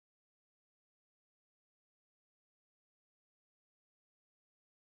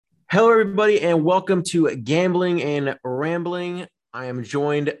Hello, everybody, and welcome to Gambling and Rambling. I am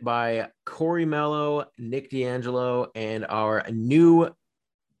joined by Corey Mello, Nick D'Angelo, and our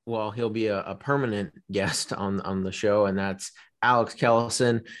he'll be a permanent guest on the show, and that's Alex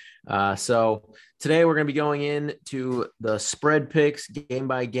Kellison. So today we're going to be going into the spread picks game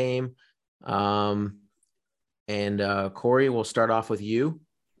by game. And Corey, we'll start off with you.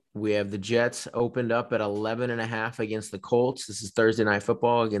 We have the Jets opened up at 11.5 against the Colts. This is Thursday Night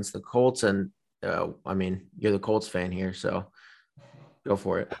Football against the Colts. And you're the Colts fan here, so go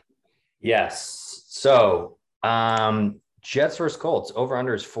for it. Yes. So Jets versus Colts. Over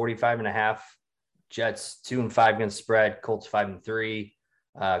under is 45.5. Jets 2-5 against spread. Colts 5-3.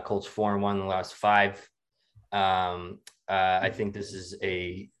 Colts 4-1 in the last five. I think this is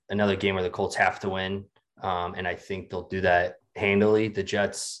another game where the Colts have to win. And I think they'll do that handily. The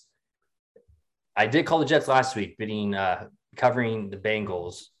Jets, I did call the Jets last week, covering the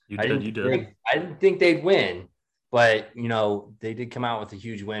Bengals. You I didn't think they'd win, but they did come out with a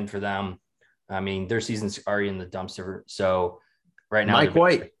huge win for them. I mean, their season's already in the dumpster. So right now, Mike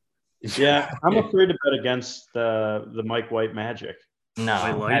White. Yeah, I'm afraid to bet against the Mike White magic.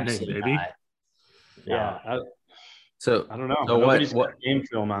 No, Lightning, baby. not. Yeah. I don't know. So Nobody's what got game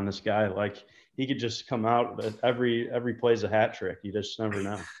film on this guy. Like, he could just come out with every play's a hat trick. You just never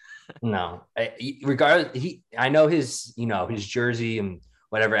know. No, regardless, I know his jersey and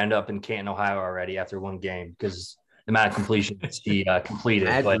whatever end up in Canton, Ohio already after one game because the amount of completions he completed.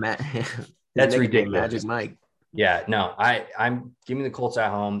 That's ridiculous. Magic Mike. Yeah, no, I'm giving the Colts at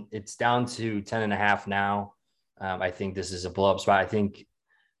home. It's down to 10.5 now. I think this is a blow up spot. I think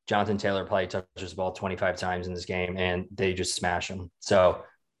Jonathan Taylor probably touches the ball 25 times in this game and they just smash him. So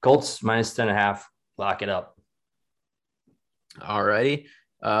Colts minus 10.5, lock it up. All righty.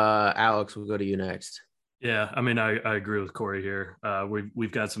 Alex, we'll go to you next. Yeah, I mean, I agree with Corey here.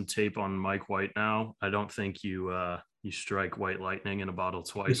 We've got some tape on Mike White now. I don't think you strike White Lightning in a bottle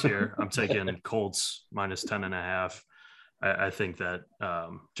twice here. I'm taking Colts minus 10.5. I think that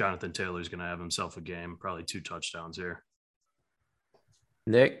Jonathan Taylor is going to have himself a game, probably 2 touchdowns here.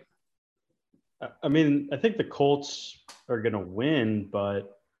 Nick? I mean, I think the Colts are going to win,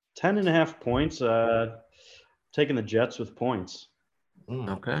 but 10.5 points, taking the Jets with points.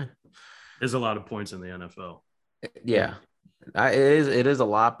 Okay. There's a lot of points in the NFL. Yeah, it is a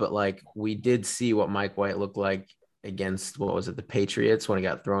lot, but like we did see what Mike White looked like against, what was it, the Patriots when he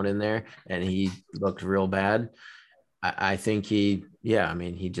got thrown in there and he looked real bad. I think he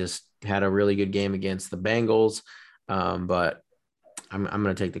just had a really good game against the Bengals. But I'm going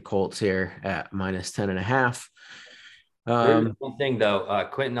to take the Colts here at minus 10.5. One thing though,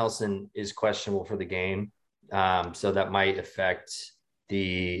 Quentin Nelson is questionable for the game. So that might affect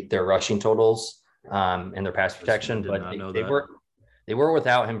their rushing totals and their pass protection, but they were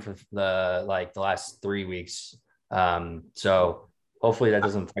without him for the last 3 weeks. So hopefully that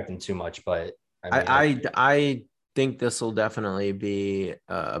doesn't affect him too much. But I think this will definitely be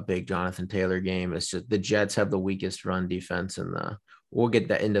a big Jonathan Taylor game. It's just the Jets have the weakest run defense, and we'll get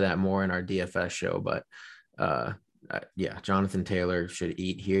into that more in our DFS show. But Jonathan Taylor should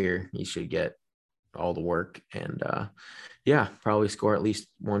eat here. He should get all the work and probably score at least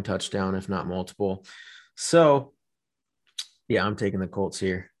 1 touchdown, if not multiple. So I'm taking the Colts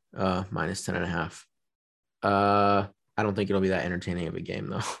here, minus 10.5. I don't think it'll be that entertaining of a game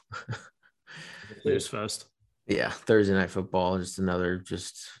though. Lose fest. Yeah, Thursday Night Football, just another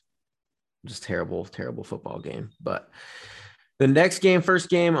just terrible football game. But the next game, first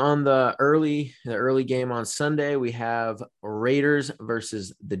game on the early game on Sunday, we have Raiders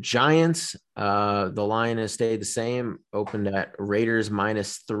versus the Giants. The line has stayed the same, opened at Raiders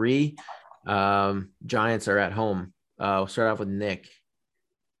 -3. Giants are at home. We'll start off with Nick.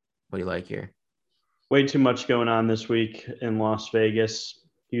 What do you like here? Way too much going on this week in Las Vegas.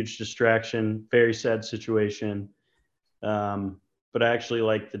 Huge distraction, very sad situation. But I actually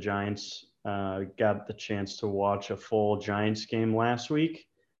like the Giants. Got the chance to watch a full Giants game last week.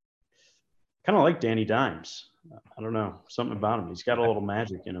 Kind of like Danny Dimes. I don't know, something about him. He's got a little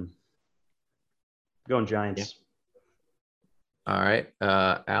magic in him. Going Giants. Yeah. All right,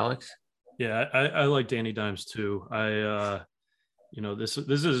 Alex. Yeah, I like Danny Dimes too. This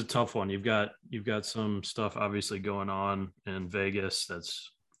is a tough one. You've got some stuff obviously going on in Vegas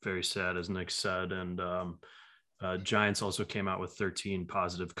that's very sad, as Nick said, and Giants also came out with 13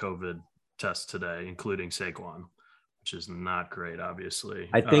 positive COVID tests today, including Saquon, which is not great, obviously.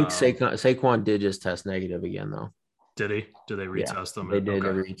 I think Saquon did just test negative again, though. Did he? Did they retest him? They did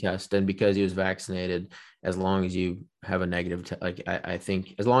a retest, and because he was vaccinated, as long as you have a negative, I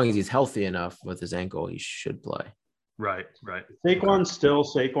think as long as he's healthy enough with his ankle, he should play. Right. Saquon's still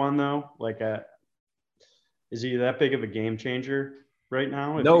Saquon though. Like, is he that big of a game changer right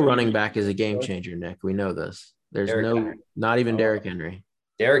now? No running back is a game changer, Nick. We know this. There's not even Derrick Henry.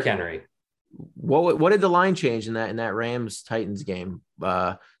 Derrick Henry. What did the line change in that Rams Titans game?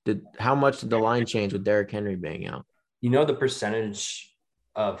 How much did the line change with Derrick Henry being out? You know the percentage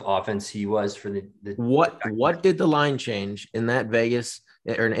of offense he was for the what did the line change in that Vegas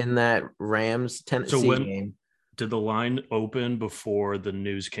or in that Rams Tennessee game? Did the line open before the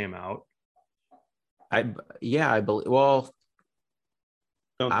news came out? I believe. Well,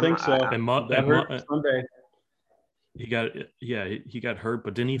 don't think so. Sunday. He got hurt,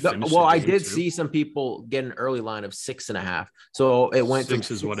 but didn't he finish? Well, I did see some people get an early line of 6.5. So it went from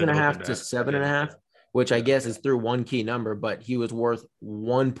 6.5 to 7.5, which I guess is through one key number, but he was worth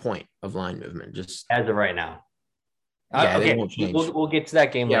 1 point of line movement just as of right now. Yeah, okay, we'll get to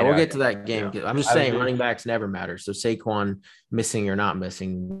that game. Yeah, later. we'll get to that game. Yeah. I'm just saying running backs never matter. So Saquon missing or not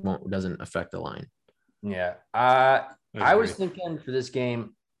missing doesn't affect the line. Yeah. I was thinking for this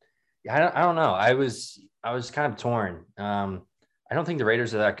game, I don't know. I was kind of torn. I don't think the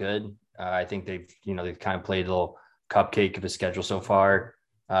Raiders are that good. I think they've kind of played a little cupcake of a schedule so far.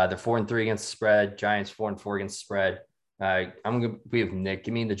 They're 4-3 against the spread. Giants 4-4 against the spread. I'm going to be with Nick.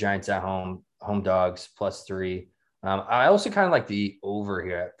 Give me the Giants at home dogs +3. I also kind of like the over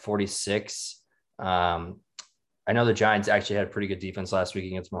here at 46. I know the Giants actually had a pretty good defense last week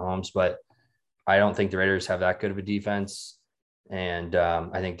against Mahomes, but I don't think the Raiders have that good of a defense. And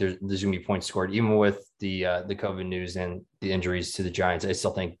I think there's going to be points scored, even with the COVID news and the injuries to the Giants. I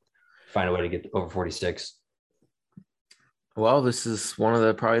still think find a way to get over 46. Well, this is one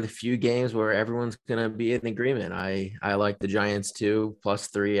of probably the few games where everyone's going to be in agreement. I like the Giants too,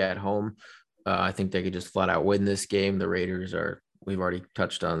 +3 at home. I think they could just flat out win this game. The Raiders we've already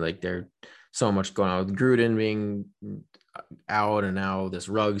touched on, like there's so much going on with Gruden being out and now this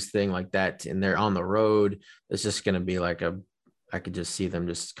Ruggs thing like that. And they're on the road. It's just going to be like I could just see them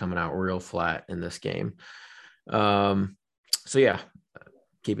just coming out real flat in this game. So yeah,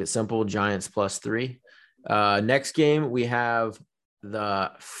 keep it simple. Giants +3. Next game, we have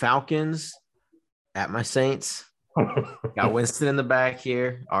the Falcons at my Saints. Got Winston in the back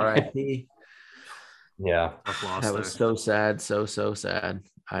here. RIP. Yeah. That was so sad. So sad.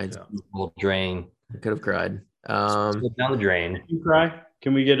 Will drain. I could have cried. Down the drain. Did you cry?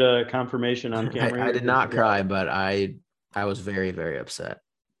 Can we get a confirmation on camera? I did not cry, but I was very, very upset.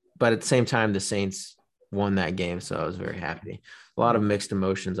 But at the same time, the Saints won that game, so I was very happy. A lot of mixed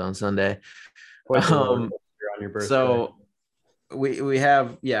emotions on Sunday. On your birthday. So we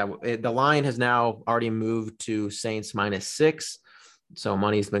have the line has now already moved to Saints -6. So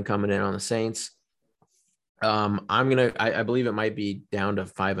money's been coming in on the Saints. I believe it might be down to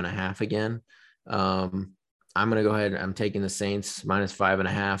 5.5 again. I'm gonna go ahead. I'm taking the Saints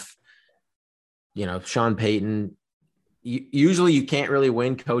 -5.5. Sean Payton. Usually you can't really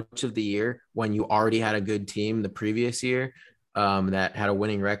win Coach of the Year when you already had a good team the previous year that had a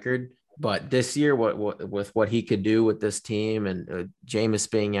winning record. But this year, with what he could do with this team and Jameis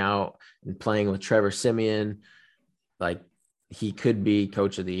being out and playing with Trevor Siemian, like he could be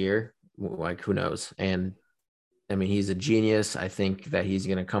Coach of the Year. Like who knows? And I mean, he's a genius. I think that he's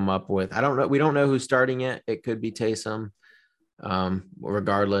going to come up with. I don't know. We don't know who's starting it. It could be Taysom.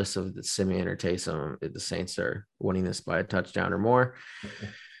 Regardless of the Siemian or Taysom, the Saints are winning this by a touchdown or more.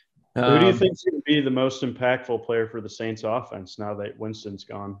 Who do you think is going to be the most impactful player for the Saints offense now that Winston's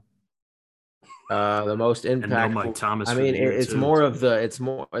gone? The most impactful. Mike Thomas. I mean, it's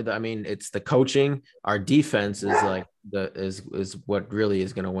the coaching. Our defense is what really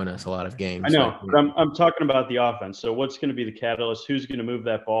is going to win us a lot of games. I know, but I'm talking about the offense. So what's going to be the catalyst? Who's going to move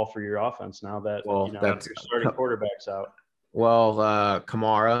that ball for your offense now that your starting quarterback's out? Well,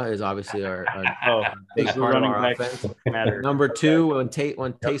 Kamara is obviously our big part of our offense. Number 2, when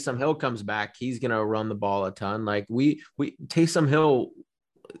Taysom Hill comes back, he's going to run the ball a ton. Like Taysom Hill.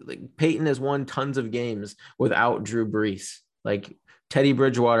 Like Peyton has won tons of games without Drew Brees. Like Teddy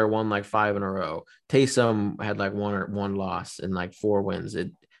Bridgewater won like 5 in a row. Taysom had like one loss and like 4 wins.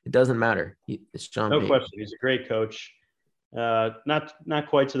 It doesn't matter. It's John. No Payton. question. He's a great coach. Not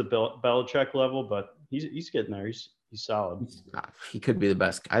quite to the Belichick level, but he's getting there. He's solid. He could be the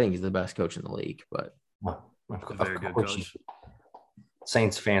best. I think he's the best coach in the league. But very good coach.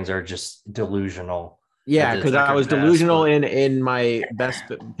 Saints fans are just delusional. Yeah, because I was delusional in my best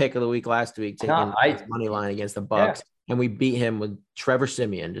pick of the week last week, taking money line against the Bucks, and we beat him with Trevor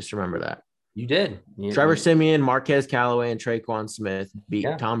Siemian. Just remember that. You did. Trevor Siemian, Marquez Callaway, and Traquan Smith beat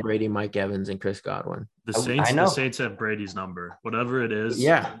Tom Brady, Mike Evans, and Chris Godwin. The Saints have Brady's number, whatever it is.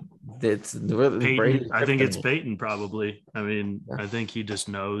 Yeah, It's Peyton, I think it's Peyton probably. I mean, Yeah. I think he just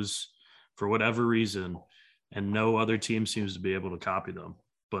knows for whatever reason, and no other team seems to be able to copy them.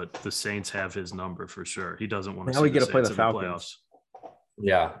 But the Saints have his number for sure. He doesn't want to Now see we the get to play Saints the in the Falcons. playoffs.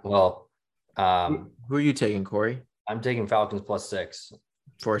 Yeah. Well, Who are you taking, Corey? I'm taking Falcons +6. Of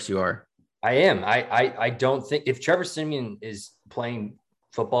course you are. I am. I don't think if Trevor Siemian is playing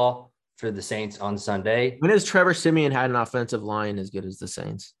football for the Saints on Sunday, When has Trevor Siemian had an offensive line as good as the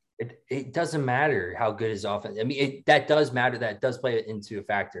Saints? it doesn't matter how good his offense. I mean, that does matter. That does play into a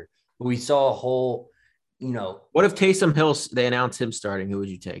factor. But we saw a whole, What if Taysom Hill, they announced him starting? Who would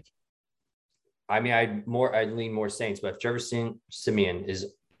you take? I mean, I'd lean more Saints, but if Trevor Siemian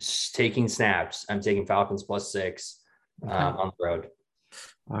is taking snaps, I'm taking Falcons +6 on the road.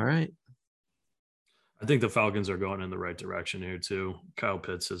 All right. I think the Falcons are going in the right direction here too. Kyle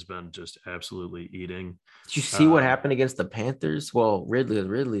Pitts has been just absolutely eating. Did you see what happened against the Panthers? Well,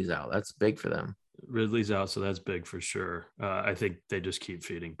 Ridley's out. That's big for them. Ridley's out, so that's big for sure. I think they just keep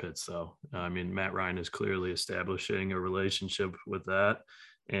feeding Pitts, though. I mean, Matt Ryan is clearly establishing a relationship with that,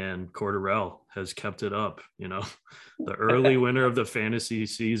 and Cordarrelle has kept it up. The early winner of the fantasy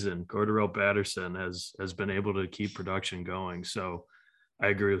season, Cordarrelle Patterson, has been able to keep production going. So I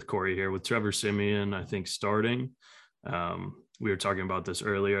agree with Corey here. With Trevor Siemian, I think starting. We were talking about this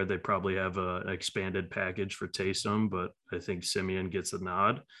earlier. They probably have an expanded package for Taysom, but I think Siemian gets a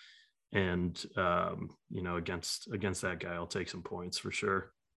nod. And against that guy, I'll take some points for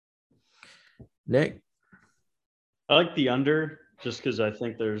sure. Nick? I like the under just because I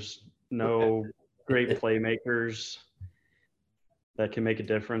think there's no great playmakers that can make a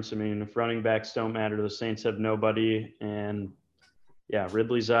difference. I mean, if running backs don't matter, the Saints have nobody. And yeah,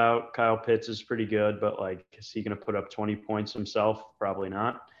 Ridley's out. Kyle Pitts is pretty good, but is he going to put up 20 points himself? Probably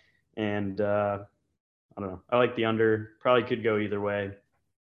not. And I don't know. I like the under. Probably could go either way.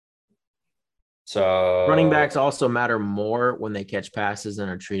 So Running backs also matter more when they catch passes and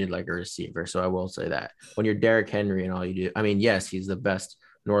are treated like a receiver. So I will say that when you're Derrick Henry and all you do, I mean, yes, he's the best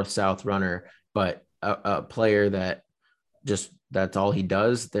north-south runner, but a player that that's all he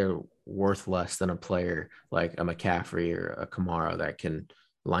does, they're worth less than a player like a McCaffrey or a Kamara that can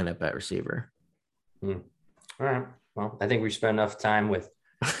line up at receiver. All right. Well, I think we spent enough time with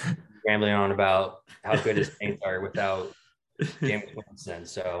rambling on about how good his Saints are without James Winston.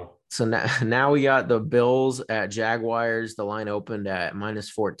 So now we got the Bills at Jaguars. The line opened at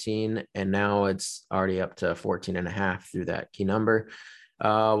 -14, and now it's already up to 14.5 through that key number.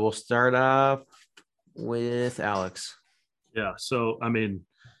 We'll start off with Alex. Yeah. So, I mean,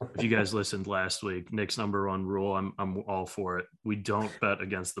 if you guys listened last week, Nick's number one rule, I'm all for it. We don't bet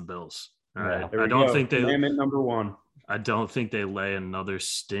against the Bills. All right. I don't think they number one. I don't think they lay another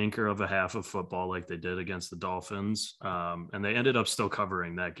stinker of a half of football like they did against the Dolphins. And they ended up still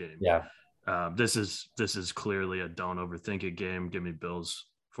covering that game. Yeah. This is clearly a don't overthink it game. Give me Bills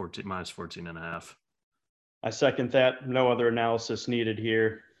 -14.5. I second that. No other analysis needed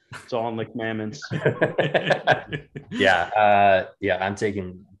here. It's all in the commandments. Yeah. I'm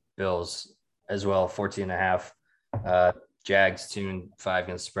taking Bills as well. 14.5. Jags 2-5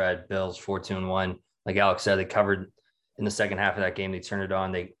 against spread. Bills 4-1. Like Alex said, they covered in the second half of that game. They turned it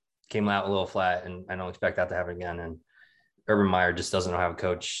on. They came out a little flat, and I don't expect that to happen again. And Urban Meyer just doesn't know how to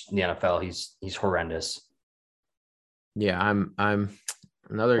coach in the NFL. He's horrendous. Yeah, I'm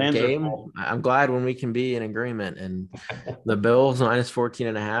another game. I'm glad when we can be in agreement. And the Bills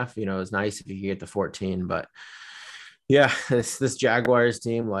 -14.5. It's nice if you get the 14, but yeah, this Jaguars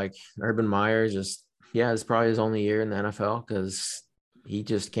team, like Urban Meyer, it's probably his only year in the NFL because he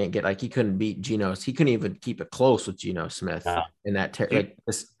just can't get he couldn't beat Geno. He couldn't even keep it close with Geno Smith in that.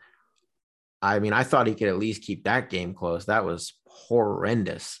 I mean, I thought he could at least keep that game close. That was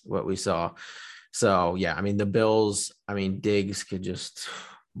horrendous what we saw. So yeah, I mean the Bills. I mean Diggs could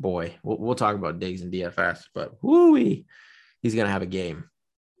we'll talk about Diggs and DFS, but he's gonna have a game.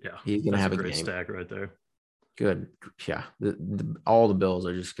 Yeah, he's gonna have a great game. stack right there. Good. Yeah. All the Bills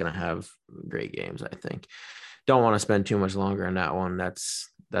are just going to have great games, I think. Don't want to spend too much longer on that one. That's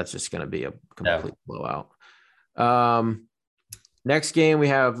just going to be a complete blowout. Next game, we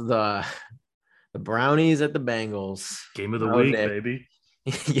have the Brownies at the Bengals. Game of the week, baby.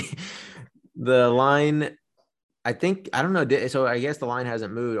 The line, I don't know. So I guess the line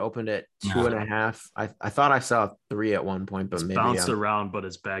hasn't moved. Opened at 2.5. I thought I saw 3 at one point, but it's maybe bounced around, but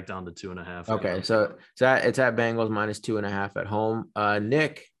it's back down to 2.5. Okay, so it's at Bengals -2.5 at home.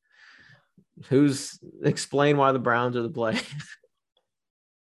 Nick, explain why the Browns are the play?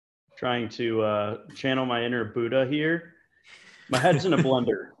 Trying to channel my inner Buddha here. My head's in a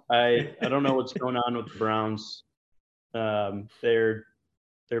blender. I don't know what's going on with the Browns. They're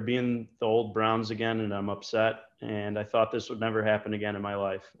they're being the old Browns again, and I'm upset. And I thought this would never happen again in my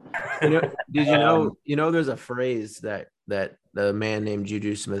life. Did you know there's a phrase that the man named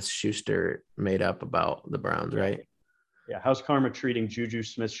Juju Smith-Schuster made up about the Browns, right? Yeah, how's karma treating Juju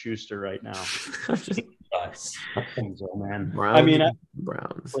Smith-Schuster right now? Oh, man.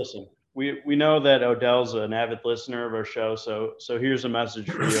 Browns. Listen, we know that Odell's an avid listener of our show, so here's a message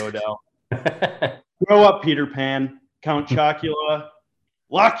for you, Odell. Grow up, Peter Pan. Count Chocula.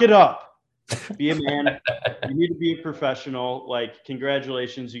 Lock it up. Be a man. You need to be a professional. Like,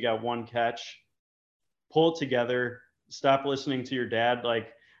 congratulations, you got one catch. Pull it together. Stop listening to your dad.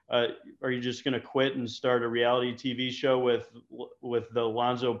 Like, are you just going to quit and start a reality TV show with the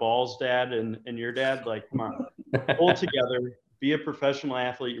Lonzo Ball's dad and your dad? Like, come on. Pull it together. Be a professional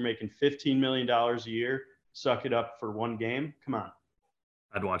athlete. You're making $15 million a year. Suck it up for one game. Come on.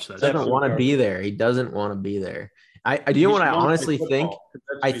 I'd watch that. He doesn't want to be there. He doesn't want to be there. I do you know what I honestly think?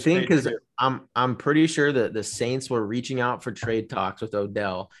 I think because I'm pretty sure that the Saints were reaching out for trade talks with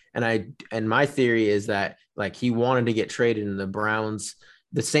Odell, and my theory is that like he wanted to get traded, and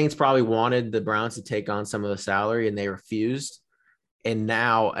the Saints probably wanted the Browns to take on some of the salary, and they refused. And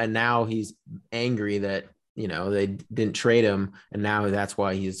now he's angry that they didn't trade him, and now that's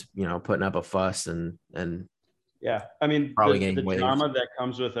why he's putting up a fuss and. Yeah, I mean, the drama that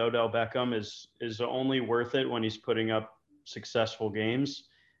comes with Odell Beckham is only worth it when he's putting up successful games,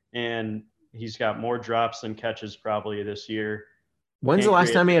 and he's got more drops than catches probably this year. When's the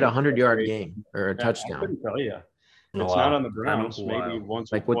last time he had a 100-yard game or a touchdown? I couldn't tell you. It's not on the Browns. Maybe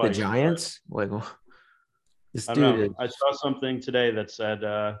once or like with twice, the Giants. Like this I dude. I saw something today that said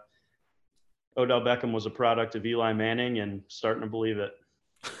Odell Beckham was a product of Eli Manning, and starting to believe it.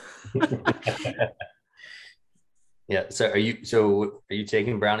 Yeah. So are you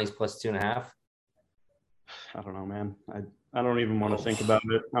taking Brownies plus 2.5? I don't know, man. I don't even want to think about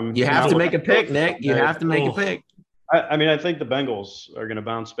it. You have to make a pick, Nick. You have to make a pick. I mean, I think the Bengals are going to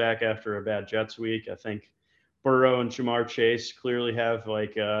bounce back after a bad Jets week. I think Burrow and Jamar Chase clearly have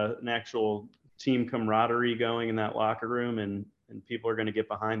like an actual team camaraderie going in that locker room, and people are going to get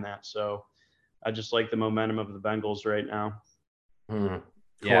behind that. So I just like the momentum of the Bengals right now.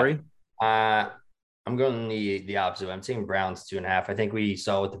 Corey? I'm going the opposite. I'm taking Browns 2.5. I think we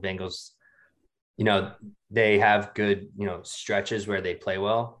saw with the Bengals, they have good, stretches where they play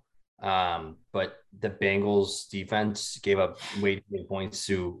well. But the Bengals defense gave up way too many points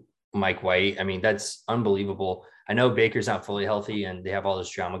to Mike White. I mean, that's unbelievable. I know Baker's not fully healthy and they have all this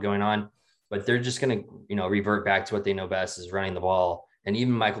drama going on, but they're just going to, revert back to what they know best is running the ball. And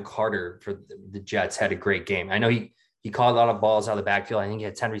even Michael Carter for the Jets had a great game. I know he caught a lot of balls out of the backfield. I think he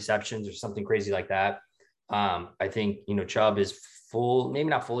had 10 receptions or something crazy like that. I think, Chubb is maybe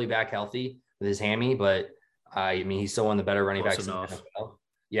not fully back healthy with his hammy, but I mean, he's still one of the better running backs in the NFL.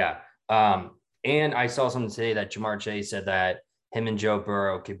 Yeah. And I saw something today that Jamar Chase said that him and Joe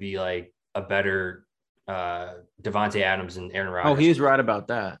Burrow could be like a better Devontae Adams and Aaron Rodgers. Oh, he's right about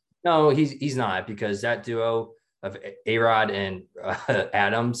that. No, he's not, because that duo of A-Rod and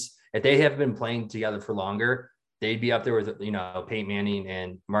Adams, if they have been playing together for longer, they'd be up there with, Peyton Manning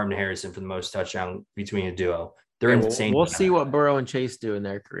and Marvin Harrison for the most touchdown between a duo. They're insane. We'll see what Burrow and Chase do in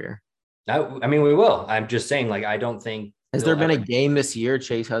their career. I mean, we will. I'm just saying, like, I don't think. Has there been a game this year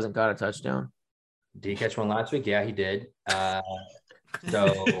Chase hasn't got a touchdown? Did he catch one last week? Yeah, he did. So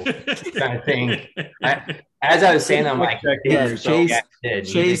trying to think. As I was saying, I'm like,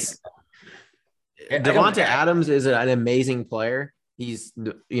 Chase. Devontae Adams is an amazing player. He's,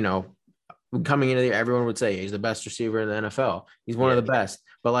 coming into the year, everyone would say he's the best receiver in the NFL. He's one of the best.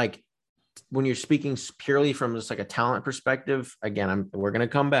 But like when you're speaking purely from just like a talent perspective, again, we're going to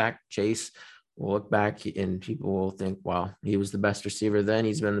come back. Chase will look back and people will think, wow, he was the best receiver then.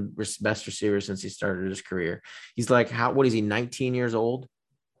 He's been the best receiver since he started his career. He's like, what is he, 19 years old?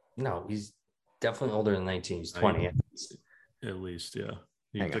 No, he's definitely older than 19. He's 20. At least, yeah.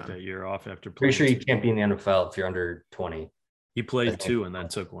 He took that year off after playing. Pretty sure you can't be in the NFL if you're under 20. He played 2 and then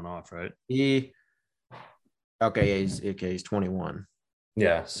took one off, right? He's 21.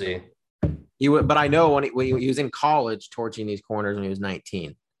 Yeah, see. But I know when he was in college torching these corners when he was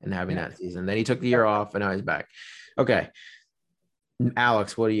 19 and having that season. Then he took the year off and now he's back. Okay.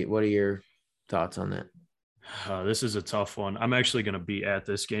 Alex, what are your thoughts on that? This is a tough one. I'm actually going to be at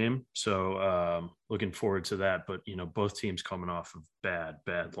this game, so looking forward to that. But both teams coming off of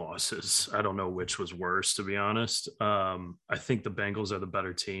bad losses. I don't know which was worse, to be honest. I think the Bengals are the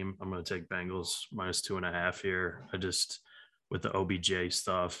better team. I'm going to take Bengals minus 2.5 here. I just, with the OBJ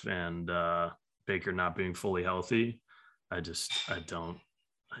stuff and Baker not being fully healthy, I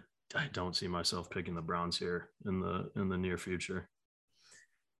don't see myself picking the Browns here in the near future.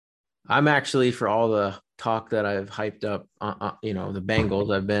 I'm actually, for all the talk that I've hyped up, the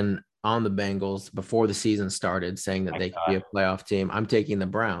Bengals. I've been on the Bengals before the season started, saying that My they could be God. a playoff team. I'm taking the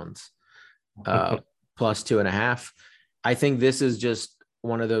Browns plus 2.5. I think this is just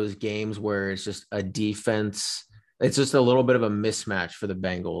one of those games where it's just a defense. It's just a little bit of a mismatch for the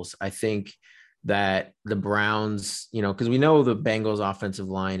Bengals. I think that the Browns, because we know the Bengals offensive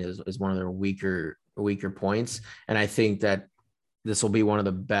line is one of their weaker points. And I think that this will be one of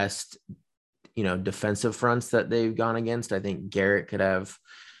the best, defensive fronts that they've gone against. I think Garrett could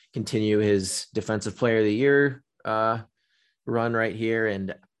continue his defensive player of the year run right here.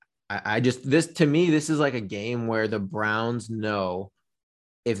 And to me, this is like a game where the Browns know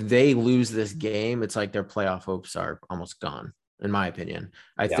if they lose this game, it's like their playoff hopes are almost gone, in my opinion.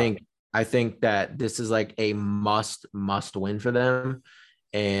 I think that this is like a must win for them.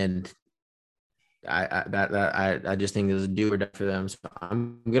 And I just think this is a do or die for them. So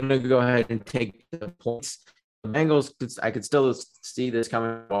I'm gonna go ahead and take the points. The Bengals, I could still see this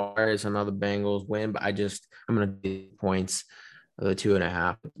coming. Whereas another Bengals win, but I'm gonna do points of the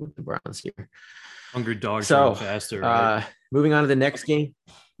 2.5 with the Browns here. Hungry dogs run faster, right? Moving on to the next game.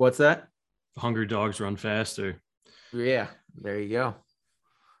 What's that? Hungry dogs run faster. Yeah, there you go.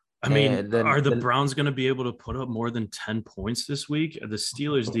 I mean, are the Browns going to be able to put up more than 10 points this week? The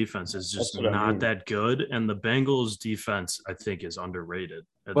Steelers defense is just not that good. And the Bengals defense, I think, is underrated.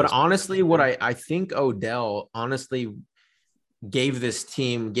 But honestly, what I think Odell honestly gave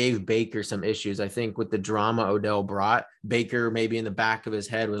Baker some issues. I think with the drama Odell brought, Baker maybe in the back of his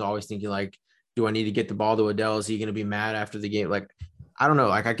head was always thinking like, do I need to get the ball to Odell? Is he going to be mad after the game? Like, I don't know.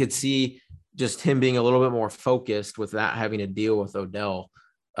 Like I could see just him being a little bit more focused with not having to deal with Odell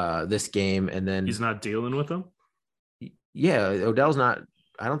this game. And then he's not dealing with him. Yeah. Odell's not,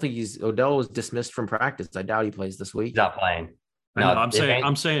 I don't think Odell was dismissed from practice. I doubt he plays this week. He's not playing. No,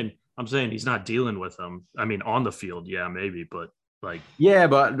 I'm saying he's not dealing with them. I mean, on the field, yeah, maybe, but like, yeah,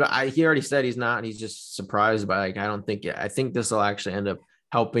 but he already said he's not. He's just surprised by I think this will actually end up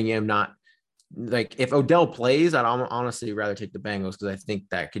helping him. Not like if Odell plays, I'd honestly rather take the Bengals because I think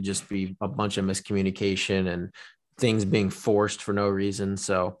that could just be a bunch of miscommunication and things being forced for no reason.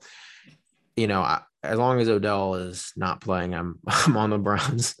 So, as long as Odell is not playing, I'm on the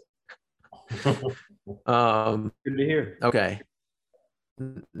Browns. Good to hear. Okay.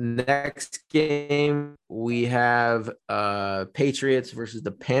 Next game, we have Patriots versus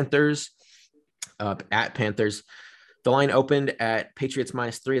the Panthers at Panthers. The line opened at Patriots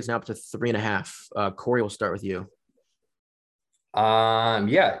 -3. It's now up to 3.5. Corey, we'll start with you.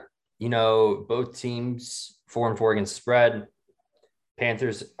 Yeah, both teams 4-4 against spread.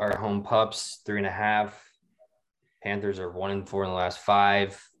 Panthers are home pups, 3.5. Panthers are 1-4 in the last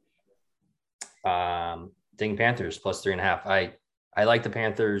 5. Taking Panthers plus 3.5. I like the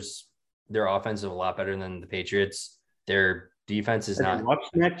Panthers. Their offense is a lot better than the Patriots. Their defense is not. Have you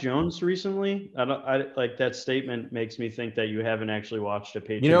watched Mac Jones recently? I like that statement makes me think that you haven't actually watched a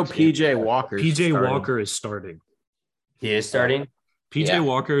Patriots. PJ Walker. Walker is starting. He is starting. PJ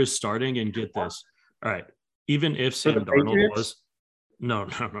Walker is starting, and get this. All right. Even if Sam Darnold was. No.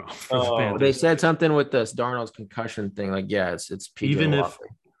 They said something with this Darnold's concussion thing. Like, yeah, it's PJ Walker.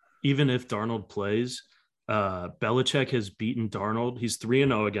 Even if Darnold plays, Belichick has beaten Darnold. He's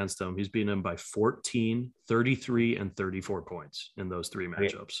 3-0 against him. He's beaten him by 14, 33, and 34 points in those 3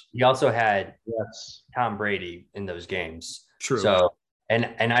 matchups. He also had Tom Brady in those games. True. So,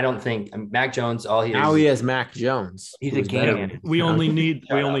 and I don't think Mac Jones, he has Mac Jones. He's a game. We only need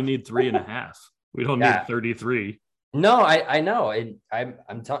 3.5. We don't need 33. No, I know. And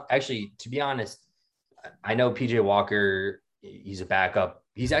actually, to be honest, I know PJ Walker, he's a backup.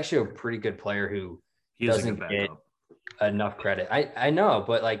 He's actually a pretty good player who doesn't get enough credit. I know,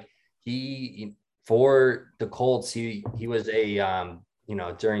 but like he for the Colts, he was a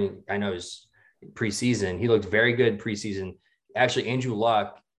during his preseason, he looked very good preseason. Actually, Andrew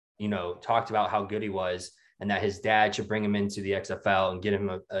Luck, talked about how good he was and that his dad should bring him into the XFL and get him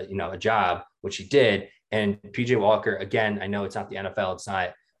a job, which he did. And PJ Walker, again, I know it's not the NFL, it's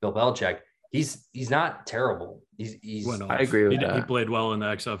not Bill Belichick. He's not terrible. I agree with that. He played well in the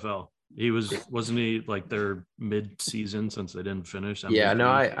XFL. Wasn't he like their mid-season since they didn't finish? Yeah, no,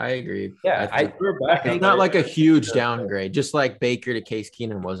 I agree. Yeah, it's not like a huge downgrade, just like Baker to Case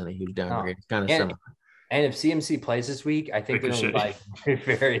Keenum wasn't a huge downgrade. It's kind of similar. And if CMC plays this week, I think they're going to like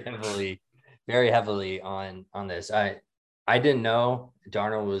very heavily on this. I didn't know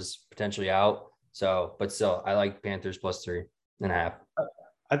Darnold was potentially out, but still, I like Panthers plus 3.5.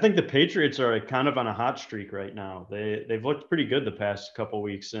 I think the Patriots are kind of on a hot streak right now. They've looked pretty good the past couple of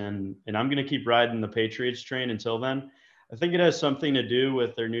weeks, and I'm going to keep riding the Patriots train until then. I think it has something to do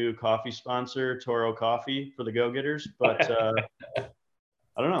with their new coffee sponsor, Toro Coffee, for the Go-Getters. But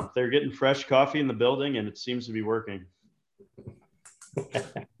I don't know. They're getting fresh coffee in the building, and it seems to be working.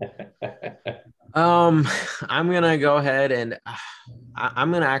 I'm gonna go ahead and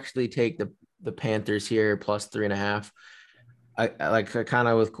I'm gonna actually take the Panthers here plus 3.5. I kind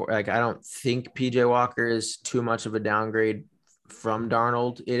of with like I don't think PJ Walker is too much of a downgrade from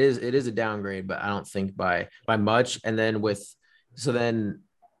Darnold. It is a downgrade, but I don't think by much. And then then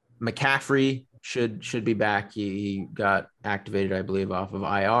McCaffrey should be back. He got activated, I believe, off of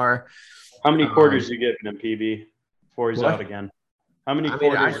IR. How many quarters are you giving him, PB, before he's what? out again? How many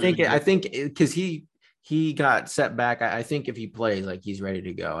quarters? I think because he got set back. I think if he plays, like, he's ready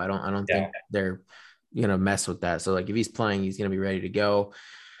to go. I don't think they're mess with that. So like if he's playing, he's gonna be ready to go.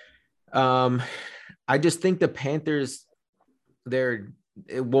 I just think the Panthers, it's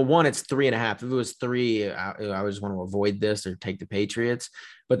 3.5. If it was 3, I just want to avoid this or take the Patriots.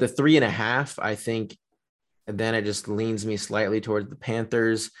 But the 3.5, I think, and then it just leans me slightly towards the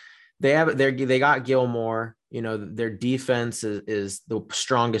Panthers. They got Gilmore. Their defense is the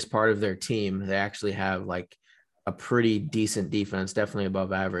strongest part of their team. They actually have like a pretty decent defense, definitely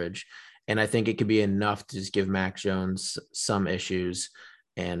above average. And I think it could be enough to just give Mac Jones some issues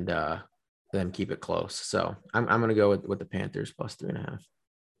and then keep it close. So I'm going to go with the Panthers plus 3.5. All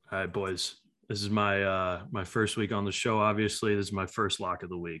right, boys. This is my first week on the show. Obviously, this is my first lock of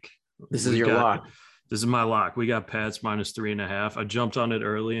the week. This is your lock. This is my lock. We got Pats minus 3.5. I jumped on it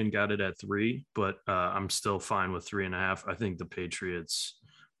early and got it at 3, but I'm still fine with 3.5. I think the Patriots.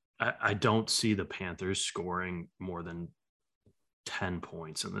 I don't see the Panthers scoring more than 10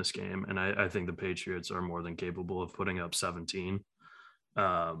 points in this game, and I think the Patriots are more than capable of putting up 17.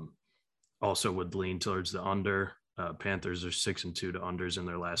 Also would lean towards the under. Panthers are 6-2 to unders in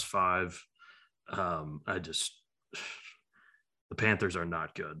their last 5. The Panthers are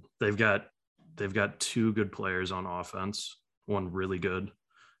not good. They've got 2 good players on offense, one really good,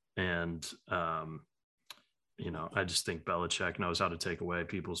 and I just think Belichick knows how to take away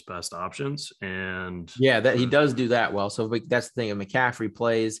people's best options. And that he does do that well. So that's the thing. If McCaffrey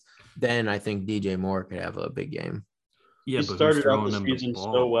plays, then I think DJ Moore could have a big game. Yeah, he started out the season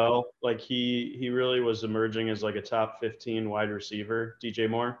so well. Like he really was emerging as like a top 15 wide receiver, DJ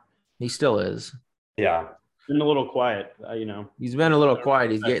Moore. He still is. Yeah. Been a little quiet, He's been a little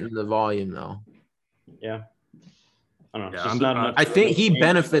quiet. He's getting the volume though. Yeah. I don't know. Yeah, I think he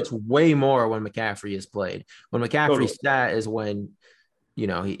benefits way more when McCaffrey is played. When McCaffrey's stat is when,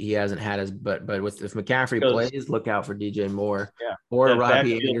 he hasn't had his, but if McCaffrey plays, look out for DJ Moore or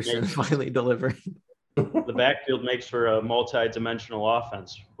Robbie Anderson finally delivering. The backfield makes for a multi-dimensional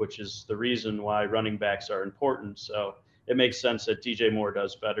offense, which is the reason why running backs are important. So it makes sense that DJ Moore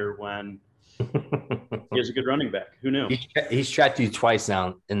does better when he has a good running back. Who knew? He's tracked you twice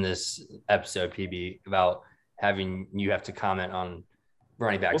now in this episode, PB, about having you have to comment on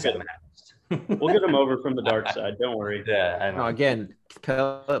running backs. We'll get him over from the dark side. Don't worry. Yeah, I know. Again,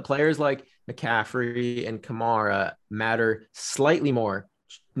 players like McCaffrey and Kamara matter slightly more.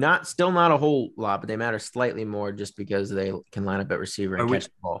 Still not a whole lot, but they matter slightly more just because they can line up at receiver and catch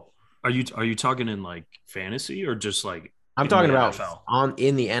the ball. Are you talking in like fantasy or just like? I'm talking about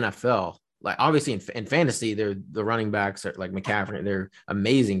in the NFL. Like obviously in fantasy, the running backs are like McCaffrey. They're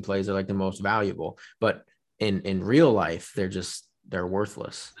amazing plays. They're like the most valuable. But in real life, they're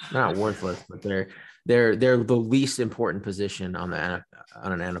worthless. They're not worthless, but they're the least important position on an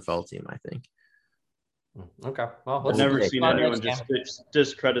NFL team, I think. Okay. Well, I've never seen anyone just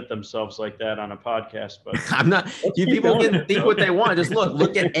discredit themselves like that on a podcast. But I'm not. People can think what they want. Just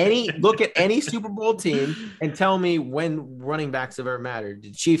look at any Super Bowl team and tell me when running backs have ever mattered.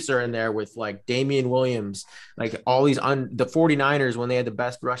 The Chiefs are in there with like Damian Williams, like all these the 49ers when they had the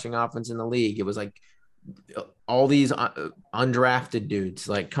best rushing offense in the league. It was like all these undrafted dudes.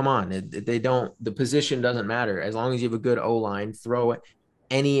 Like, come on, the position doesn't matter as long as you have a good O-line. Throw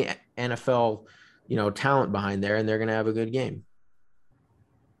any NFL talent behind there, and they're going to have a good game.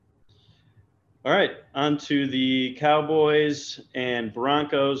 All right, on to the Cowboys and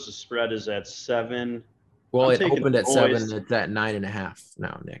Broncos. The spread is at 7. Well, it opened at 7. It's at 9.5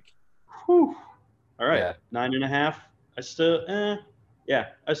 now, Nick. Whew. All right, 9.5. I still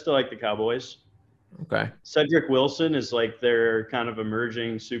like the Cowboys. Okay. Cedric Wilson is like their kind of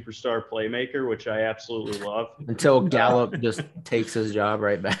emerging superstar playmaker, which I absolutely love. Until Gallup just takes his job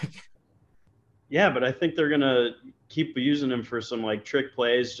right back. Yeah, but I think they're going to keep using him for some like trick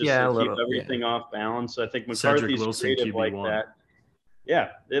plays just to keep everything off balance. I think McCarthy's creative like that. Yeah,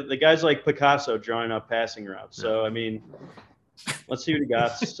 the guy's like Picasso drawing up passing routes. So, I mean, let's see what he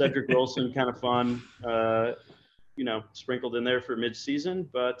got. Cedric Wilson, kind of fun. sprinkled in there for midseason,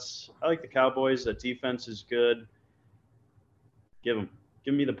 but I like the Cowboys. That defense is good. Give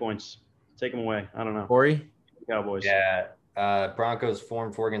me the points. Take them away. I don't know. Corey? Cowboys. Yeah. Broncos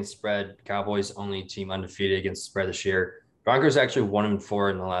 4-4 against spread. Cowboys only team undefeated against spread this year. Broncos actually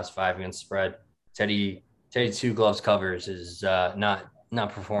 1-4 in the last 5 against spread. Teddy Two Gloves covers is not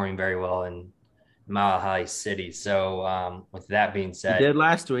performing very well in Mile High City. So with that being said, he did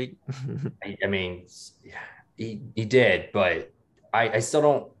last week. I mean, he did, but I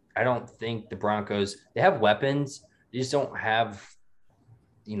still don't think the Broncos, they have weapons. They just don't have,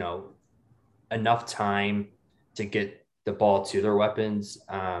 enough time to get the ball to their weapons.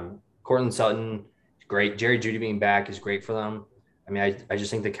 Cortland Sutton, great. Jerry Jeudy being back is great for them. I mean, I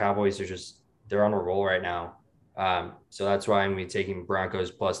just think the Cowboys they're on a roll right now. So that's why I'm going to be taking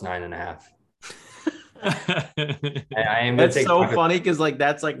Broncos plus 9.5. That's so funny because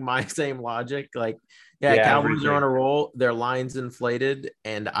that's my same logic. Cowboys are on a roll, their line's inflated,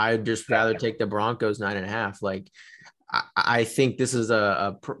 and I'd just rather take the Broncos 9.5. I think this is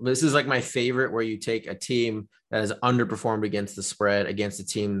this is my favorite, where you take a team that has underperformed against the spread against a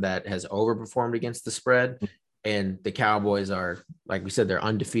team that has overperformed against the spread. And the Cowboys are, like we said, they're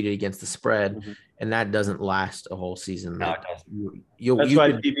undefeated against the spread, and that doesn't last a whole season. No, it doesn't. That's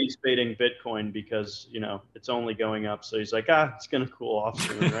why DB's fading Bitcoin, because it's only going up. So he's like, it's going to cool off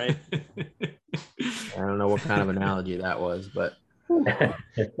soon, right? I don't know what kind of analogy that was, but I'm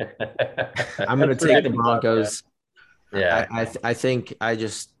going to take the Broncos. Yeah, I think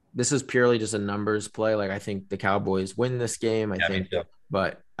this is purely just a numbers play. I think the Cowboys win this game. I think,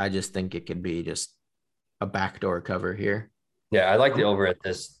 but I just think it could be just a backdoor cover here. Yeah, I like the over at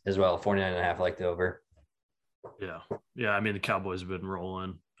this as well. 49.5. I like the over. Yeah. I mean, the Cowboys have been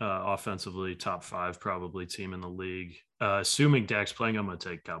rolling offensively, top 5 probably team in the league. Assuming Dak's playing, I'm going to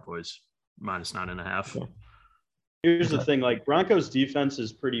take Cowboys minus 9.5. Yeah. Here's the thing: Broncos defense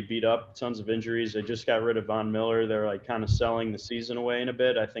is pretty beat up, tons of injuries. They just got rid of Von Miller. They're kind of selling the season away in a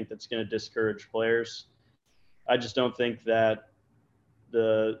bit. I think that's going to discourage players. I just don't think that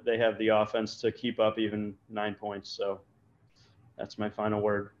they have the offense to keep up even 9 points. So that's my final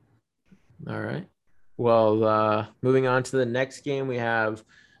word. All right. Well, moving on to the next game, we have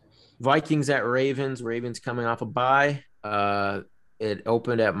Vikings at Ravens. Ravens coming off a bye. It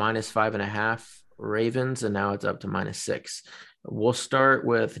opened at minus 5.5 Ravens, and now it's up to -6. We'll start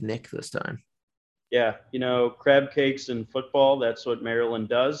with Nick this time. Yeah. Crab cakes in football. That's what Maryland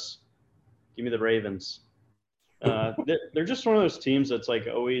does. Give me the Ravens. They're just one of those teams that's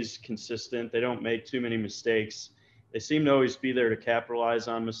always consistent. They don't make too many mistakes. They seem to always be there to capitalize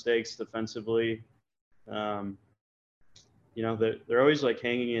on mistakes defensively. They're always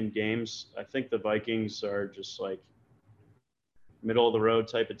hanging in games. I think the Vikings are just middle of the road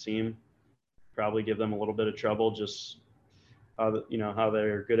type of team. Probably give them a little bit of trouble, just how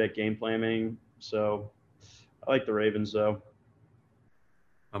they're good at game planning. So I like the Ravens though.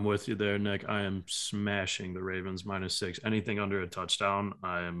 I'm with you there, Nick. I am smashing the Ravens -6. Anything under a touchdown,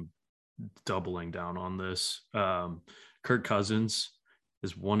 I am doubling down on this. Kirk Cousins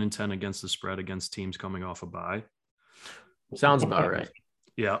is 1-10 against the spread against teams coming off a bye. Sounds about right.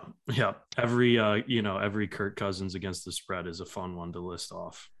 Yeah. Every Kirk Cousins against the spread is a fun one to list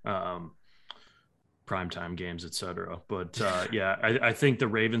off. Primetime games, etc. But I think the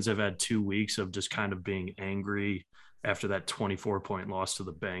Ravens have had 2 weeks of just kind of being angry after that 24-point loss to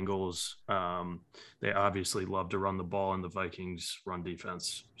the Bengals. They obviously love to run the ball, and the Vikings run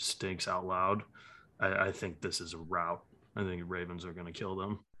defense stinks out loud. I think this is a rout. I think the Ravens are going to kill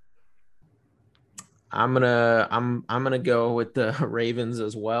them. I'm gonna go with the Ravens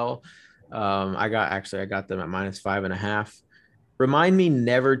as well. I got them at -5.5. Remind me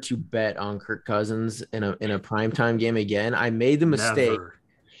never to bet on Kirk Cousins in a primetime game again. I made the mistake.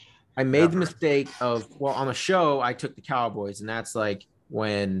 The mistake of, on the show, I took the Cowboys, and that's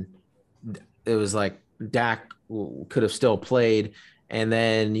when it was Dak could have still played, and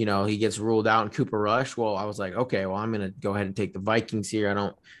then he gets ruled out in Cooper Rush. Well, I was okay, well, I'm gonna go ahead and take the Vikings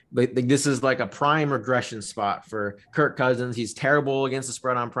here. This is a prime regression spot for Kirk Cousins. He's terrible against the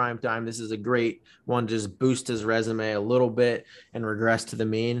spread on prime time. This is a great one to just boost his resume a little bit and regress to the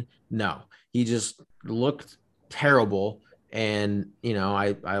mean. No, he just looked terrible. And,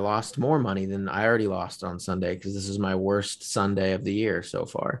 I lost more money than I already lost on Sunday, because this is my worst Sunday of the year so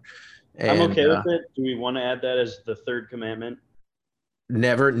far. And, I'm okay with it. Do we want to add that as the third commandment?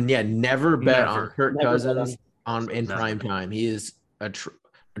 Never bet on Kirk Cousins in prime time. He is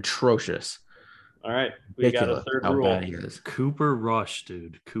atrocious. All right. We got a third rule. Bad he is. Cooper Rush,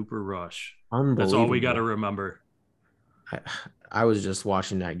 dude. Cooper Rush. Unbelievable. That's all we got to remember. I was just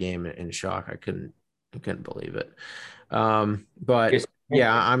watching that game in shock. I couldn't I couldn't believe it. But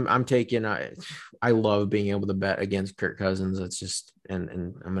yeah, I'm taking. I love being able to bet against Kirk Cousins. It's just, and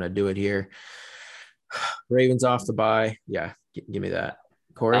I'm gonna do it here. Ravens off the bye. Yeah, give me that,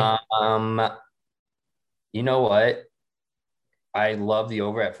 Corey. You know what? I love the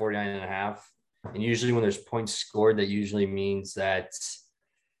over at 49.5. And usually when there's points scored, that usually means that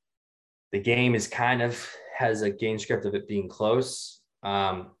the game is kind of has a game script of it being close.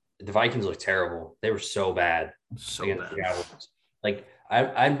 The Vikings look terrible. They were so bad against the Cowboys. Like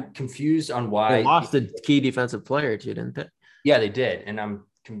I'm confused on why they lost a key defensive player too, didn't they? Yeah, they did. And I'm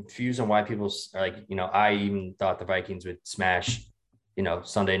confused on why people are like, I even thought the Vikings would smash,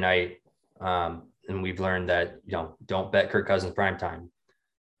 Sunday night. And we've learned that, don't bet Kirk Cousins prime time.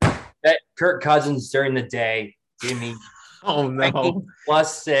 Bet Kirk Cousins during the day. Give me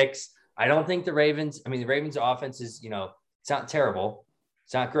 +6. I don't think the Ravens offense is, it's not terrible.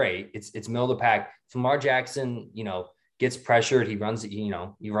 It's not great. It's middle of the pack. Lamar Jackson, gets pressured. He runs, he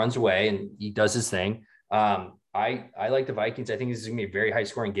runs away and he does his thing. I like the Vikings. I think this is going to be a very high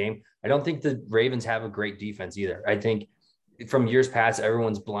scoring game. I don't think the Ravens have a great defense either. I think from years past,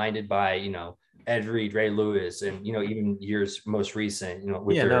 everyone's blinded by, Ed Reed, Ray Lewis, and, even years most recent,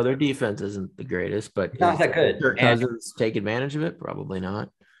 their defense isn't the greatest, but not that good. Kirk Cousins take advantage of it? Probably not.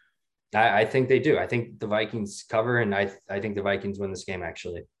 I think they do. I think the Vikings cover, and I think the Vikings win this game,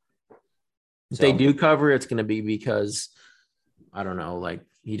 actually. If they do cover, it's going to be because, I don't know, like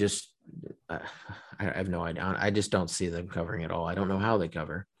he just I have no idea. I just don't see them covering at all. I don't know how they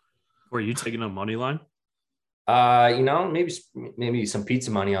cover. Were you taking a money line? Maybe some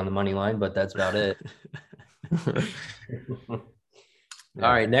pizza money on the money line, but that's about it. All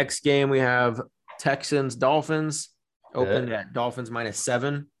right, next game we have Texans Dolphins opened at Dolphins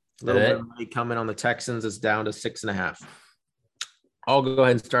 -7. A little bit of money coming on the Texans. It's down to 6.5. I'll go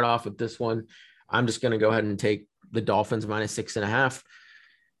ahead and start off with this one. I'm just going to go ahead and take the Dolphins -6.5.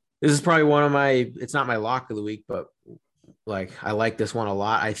 This is probably one of it's not my lock of the week, but I like this one a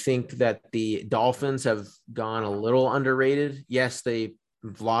lot. I think that the Dolphins have gone a little underrated. Yes, they've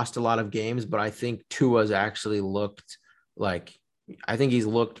lost a lot of games, but I think Tua's actually looked he's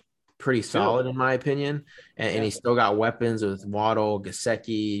looked pretty solid in my opinion. And he's still got weapons with Waddle,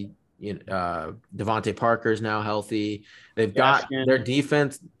 Gesicki, Devontae Parker's now healthy. They've got their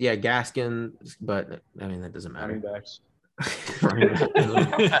defense. Yeah, Gaskin, but I mean, that doesn't matter. Running backs. He's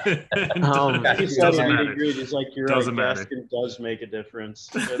like, you're doesn't right. Matter. Gaskin does make a difference.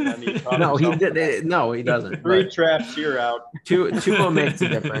 No, he did. No, he doesn't. 3 traps, you're out. Tua makes a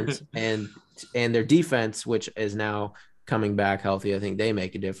difference, and their defense, which is now coming back healthy, I think they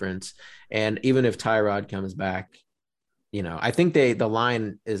make a difference. And even if Tyrod comes back, I think the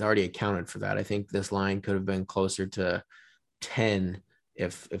line is already accounted for that. I think this line could have been closer to 10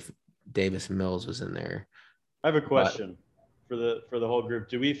 if Davis Mills was in there. I have a question for the whole group.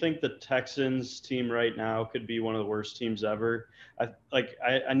 Do we think the Texans team right now could be one of the worst teams ever?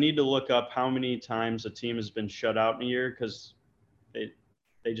 I need to look up how many times a team has been shut out in a year, because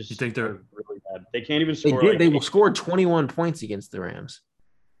they just, you think they're really bad. They can't even score. They scored 21 points against the Rams.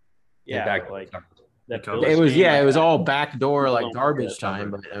 Yeah, it was all backdoor garbage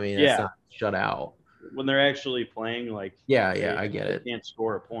time, but I mean, that's not shut out. When they're actually playing, I get it. They can't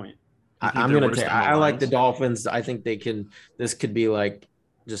score a point. I'm going to take – I like the Dolphins. I think they can – this could be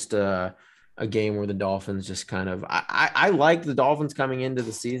just a game where the Dolphins just kind of – I like the Dolphins coming into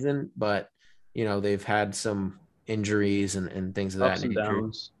the season, but, they've had some injuries and things of that nature.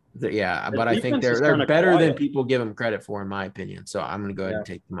 Yeah, but I think they're better than people give them credit for, in my opinion. So I'm going to go ahead and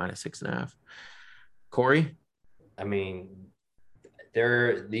take the -6.5. Corey? I mean,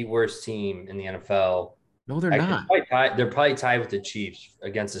 they're the worst team in the NFL. No, they're not. They're probably tied with the Chiefs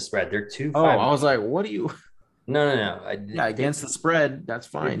against the spread. They're 2-5. Oh, I was like, what do you? No. Against the spread, that's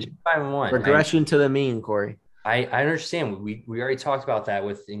fine. 5-1. Regression to the mean, Corey. I understand. We already talked about that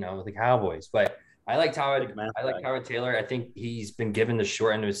with the Cowboys, but I like Tyrod Taylor. I think he's been given the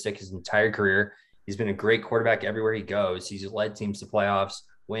short end of his stick his entire career. He's been a great quarterback everywhere he goes. He's led teams to playoffs,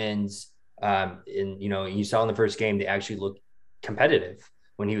 wins. And you saw in the first game they actually looked competitive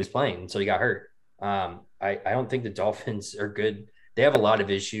when he was playing until he got hurt. I don't think the Dolphins are good. They have a lot of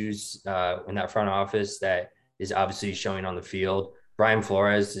issues in that front office that is obviously showing on the field. Brian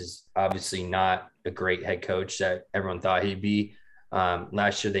Flores is obviously not a great head coach that everyone thought he'd be.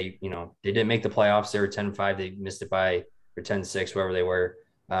 Last year, they didn't make the playoffs. They were 10-5. They missed it by 10-6, wherever they were.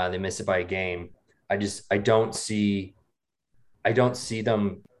 They missed it by a game. I don't see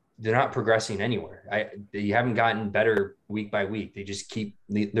them. They're not progressing anywhere. They haven't gotten better week by week. They just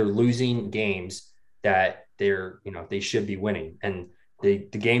they're losing games that they should be winning. And the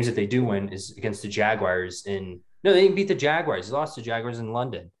games that they do win is against the Jaguars. No, they didn't beat the Jaguars. They lost to Jaguars in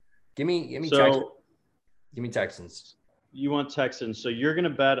London. Give me Texans. Give me Texans. You want Texans. So you're going to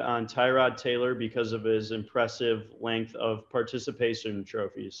bet on Tyrod Taylor because of his impressive length of participation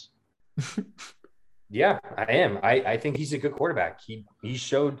trophies. Yeah, I am. I think he's a good quarterback. He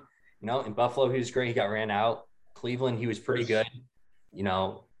showed, in Buffalo, he was great. He got ran out. Cleveland, he was pretty good.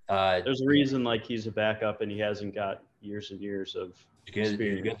 There's a reason he's a backup and he hasn't got years and years of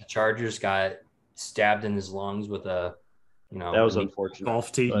experience. The Chargers got stabbed in his lungs with that was unfortunate.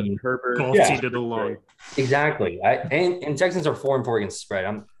 Golf tee. Herbert, golf tee to the lung. Exactly. And Texans are 4-4 against the spread.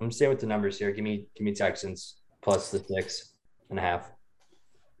 I'm staying with the numbers here. Give me Texans plus the 6.5.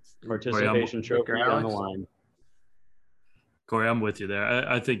 Participation trophy on the line. Corey, I'm with you there.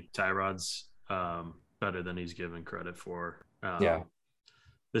 I think Tyrod's better than he's given credit for.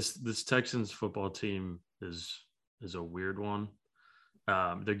 This Texans football team is a weird one.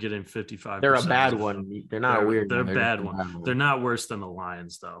 They're getting 55%. They're a bad one. They're not a weird one. They're a bad one. They're not worse than the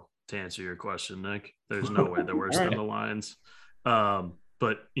Lions, though, to answer your question, Nick. There's no way they're worse than the Lions.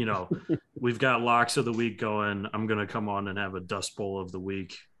 But, we've got locks of the week going. I'm going to come on and have a Dust Bowl of the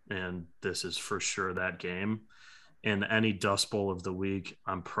week, and this is for sure that game. And any Dust Bowl of the week,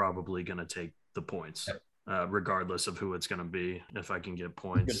 I'm probably going to take the points, regardless of who it's going to be. If I can get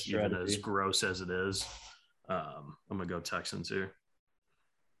points, even as gross as it is, I'm going to go Texans here.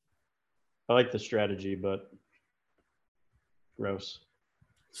 I like the strategy, but gross.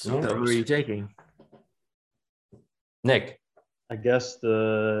 So who are you taking? Nick. I guess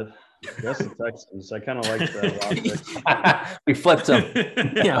the Texans. I kind of like that. We flipped them.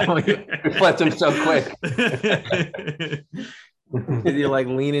 We flipped them so quick. You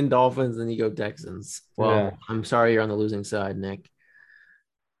leaning Dolphins and you go Texans. Well, I'm sorry you're on the losing side, Nick.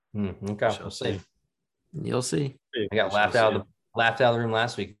 Okay, we'll see. You'll see. I got laughed out of the room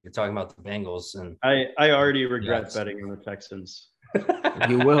last week. You're talking about the Bengals, and I already regret betting on the Texans.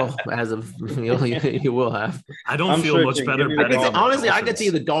 You will, you will have. I don't feel much better betting. Honestly, I could see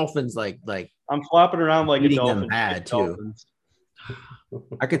the Dolphins like I'm flopping around like a Dolphin. Bad too.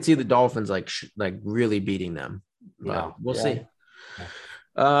 I could see the Dolphins like really beating them. But we'll see.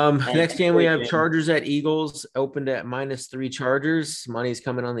 Next game we have Chargers at Eagles. Opened at -3 Chargers. Money's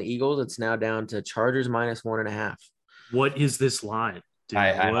coming on the Eagles. It's now down to Chargers -1.5. What is this line? Dude,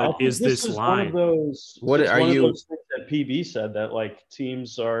 what is this line? What are you? Those things that PB said that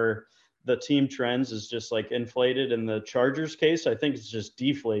the team trends is just inflated. In the Chargers case, I think it's just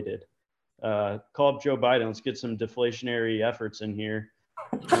deflated. Call up Joe Biden. Let's get some deflationary efforts in here.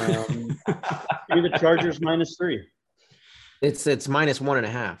 Give me the Chargers -3. It's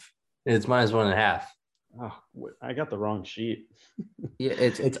 -1.5. It's -1.5. Oh, I got the wrong sheet. Yeah,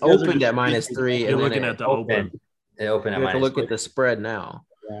 it's opened at -3. You're looking at the open. They open at you have to look at the spread now.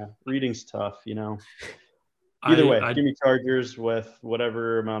 Yeah, reading's tough, Either way, give me Chargers with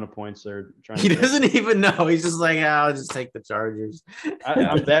whatever amount of points they're trying to He doesn't even know. He's just I'll just take the Chargers.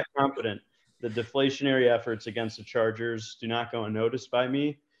 I'm that confident. The deflationary efforts against the Chargers do not go unnoticed by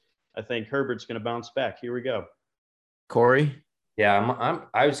me. I think Herbert's going to bounce back. Here we go. Corey? Yeah,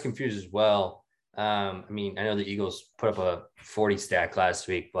 I was confused as well. I know the Eagles put up a 40 stack last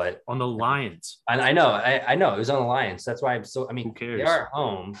week, but on the Lions, I know it was on the Lions. That's why who cares? They are at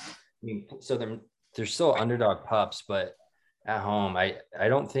home. So they're still underdog pups, but at home, I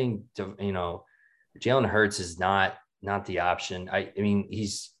don't think Jalen Hurts is not the option.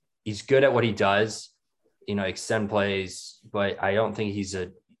 He's good at what he does, extend plays, but I don't think he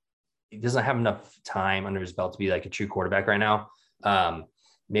doesn't have enough time under his belt to be a true quarterback right now.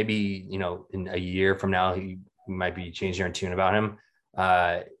 Maybe, in a year from now, he might be changing our tune about him.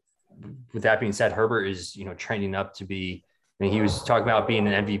 With that being said, Herbert is, trending up to be, he was talking about being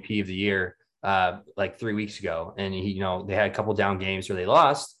an MVP of the year 3 weeks ago. And they had a couple down games where they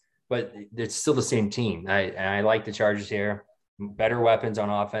lost, but it's still the same team. I like the Chargers here. Better weapons on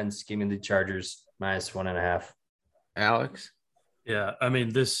offense. Give me the Chargers -1.5. Alex? Yeah,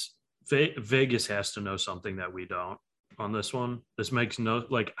 this Vegas has to know something that we don't on this one. This makes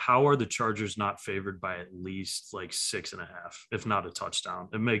how are the Chargers not favored by at least 6.5, if not a touchdown?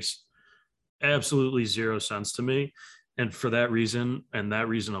 It makes absolutely zero sense to me. And for that reason, and that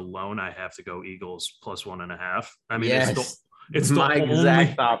reason alone, I have to go Eagles +1.5. Yes. It's my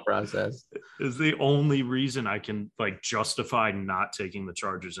exact thought process. Is the only reason I can justify not taking the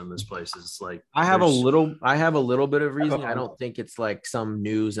Chargers in this place. Is I have a little bit of reason. I don't think it's some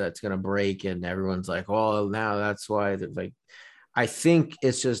news that's gonna break and everyone's well, now that's why. I think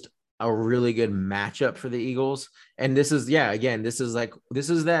it's just a really good matchup for the Eagles. And this is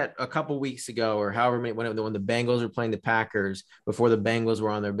that a couple weeks ago or however many when the Bengals were playing the Packers before the Bengals were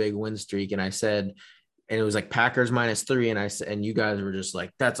on their big win streak, and I said, and it was like Packers -3, and I said, and you guys were just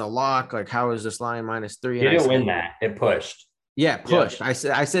like, that's a lock. Like, how is this line -3? And You didn't I said, win that. It pushed. Yeah, pushed.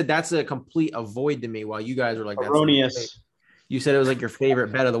 Yeah. I said that's a complete avoid to me. While you guys were like, that's erroneous. You said it was like your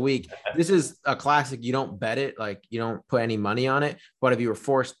favorite bet of the week. This is a classic. You don't bet it, like you don't put any money on it. But if you were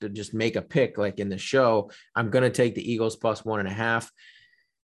forced to just make a pick, like in the show, I'm going to take the Eagles +1.5.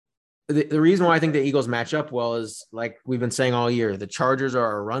 The reason why I think the Eagles match up well is, like we've been saying all year, the Chargers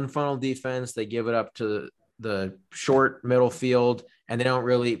are a run funnel defense. They give it up to the short middle field, and they don't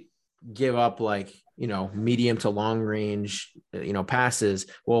really give up like, medium to long range, passes.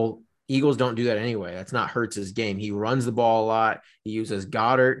 Well, Eagles don't do that anyway. That's not Hurts's game. He runs the ball a lot. He uses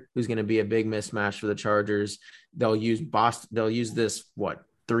Goddard, who's going to be a big mismatch for the Chargers. They'll use Boston. They'll use this,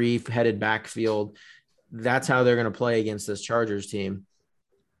 3-headed backfield. That's how they're going to play against this Chargers team.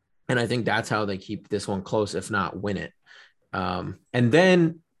 And I think that's how they keep this one close, if not win it. And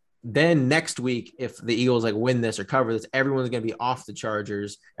then next week, if the Eagles win this or cover this, everyone's going to be off the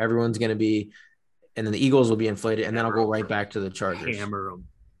Chargers. Everyone's going to be, and then the Eagles will be inflated, and then I'll go right back to the Chargers. Hammer them.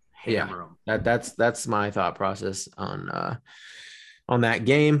 That's my thought process on that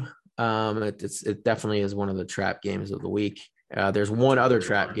game. It definitely is one of the trap games of the week. There's one other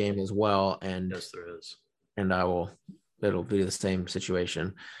trap game as well, and yes, there is. And it'll be the same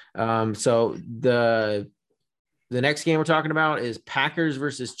situation. So the next game we're talking about is Packers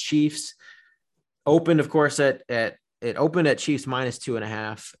versus Chiefs. Opened, of course, it opened at Chiefs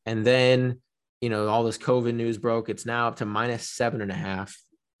 -2.5, and then all this COVID news broke. It's now up to -7.5.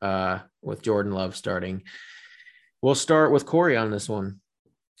 With Jordan Love starting. We'll start with Corey on this one.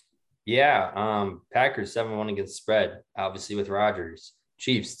 Yeah. Packers 7-1 against the spread, obviously with Rodgers.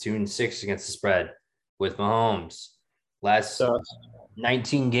 Chiefs 2-6 against the spread with Mahomes. Last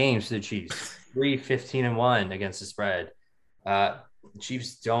 19 games for the Chiefs, 3-15-1 against the spread.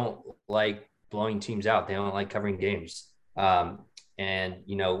 Chiefs don't like blowing teams out. They don't like covering games. And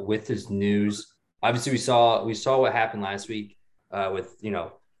with this news, obviously we saw what happened last week with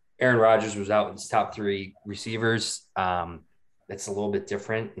Aaron Rodgers was out with his top 3 receivers. That's a little bit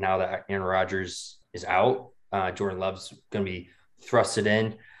different now that Aaron Rodgers is out. Jordan Love's going to be thrusted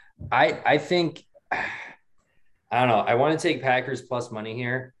in. I think, I don't know. I want to take Packers plus money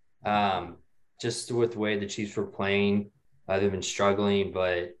here, just with the way the Chiefs were playing. They've been struggling,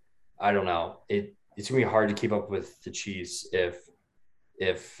 but I don't know. It's going to be hard to keep up with the Chiefs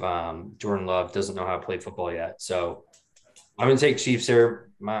if Jordan Love doesn't know how to play football yet. So I'm going to take Chiefs here.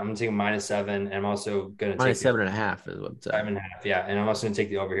 I'm going to take -7, and I'm also going to take -7.5 is what it's at. 7.5, yeah. And I'm also going to take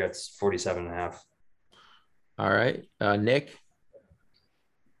the over here. It's 47.5. All right. Nick?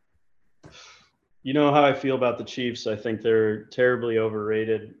 You know how I feel about the Chiefs. I think they're terribly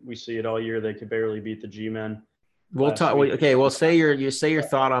overrated. We see it all year. They could barely beat the G-men. We'll talk. Okay. Well, say your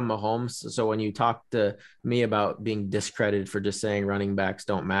thought on Mahomes. So when you talk to me about being discredited for just saying running backs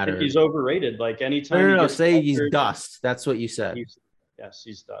don't matter, he's overrated. Like anytime. No. Say he's dust. That's what you said. Yes,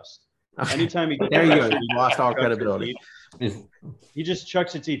 he's dust. Okay. Anytime he gets there, you go. He lost all credibility. He just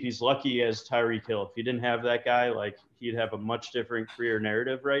chucks it deep. He's lucky as Tyreek Hill. If he didn't have that guy, he'd have a much different career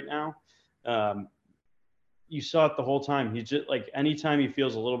narrative right now. You saw it the whole time. He's just anytime he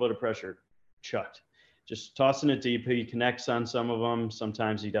feels a little bit of pressure, chucked. Just tossing it deep. He connects on some of them.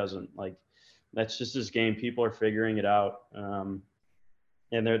 Sometimes he doesn't. That's just his game. People are figuring it out. And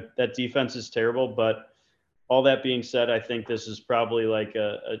that defense is terrible. But all that being said, I think this is probably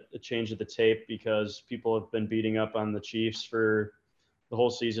a change of the tape because people have been beating up on the Chiefs for the whole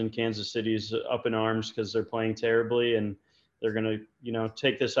season. Kansas City's up in arms because they're playing terribly, and they're going to,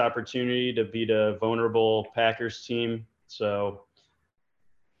 take this opportunity to beat a vulnerable Packers team. So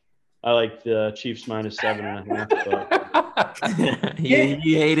I like the Chiefs -7.5. But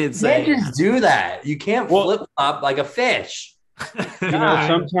you hated saying. You can't just do that. You can't flip flop like a fish.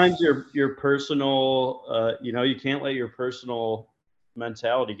 Sometimes your personal, you can't let your personal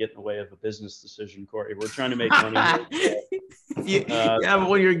mentality get in the way of a business decision, Corey. We're trying to make money. But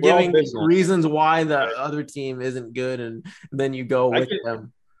when you're giving reasons why the other team isn't good, and then you go with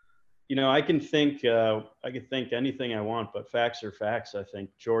them. I can think anything I want, but facts are facts. I think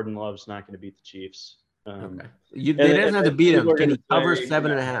Jordan Love's not going to beat the Chiefs. Okay. They doesn't have to beat him. Can he cover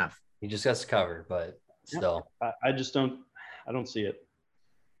 7.5? He just has to cover, but still. I just don't. I don't see it.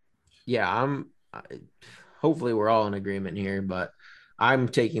 Yeah, hopefully we're all in agreement here, but I'm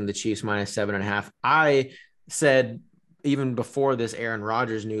taking the Chiefs -7.5. I said even before this Aaron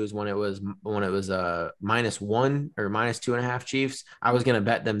Rodgers news, when it was -1 or -2.5 Chiefs, I was going to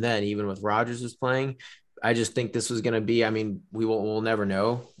bet them then, even with Rodgers was playing. I just think this was going to be, I mean, we'll never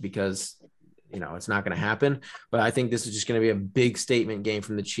know because, it's not going to happen. But I think this is just going to be a big statement game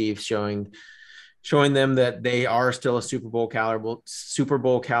from the Chiefs, showing them that they are still a Super Bowl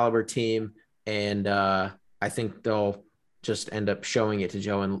caliber team. And I think they'll just end up showing it to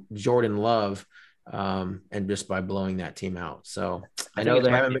Jordan Love, and just by blowing that team out. So I know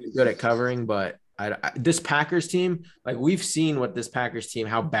they haven't been good at covering, but this Packers team, like we've seen what this Packers team,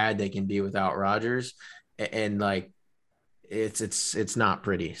 how bad they can be without Rodgers, and like it's not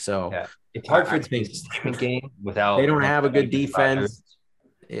pretty. So yeah, it's hard for the game without. They don't have a good defense. Rodgers,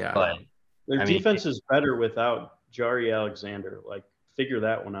 yeah, but their defense is better without Jari Alexander. Like, figure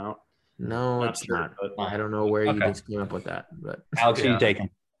that one out. No, it's not. But I don't know where you just came up with that. But Alex, you taking?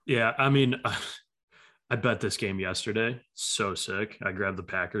 Yeah, I mean, I bet this game yesterday. So sick. I grabbed the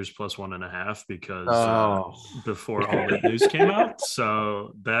Packers +1.5 because before all the news came out.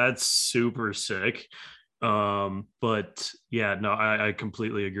 So that's super sick. But yeah, no, I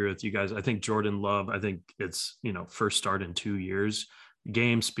completely agree with you guys. I think Jordan Love, I think it's, first start in 2 years.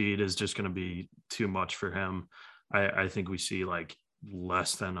 Game speed is just going to be too much for him. I think we see like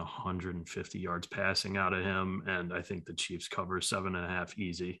less than 150 yards passing out of him. And I think the Chiefs cover 7.5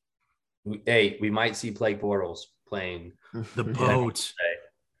 easy. Hey, we might see Blake Bortles playing the boat.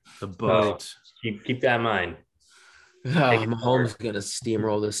 The boat. So keep that in mind. Mahomes is going to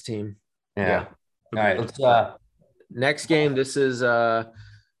steamroll this team. Yeah. All right, let's next game. This is the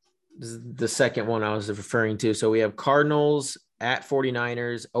second one I was referring to. So we have Cardinals at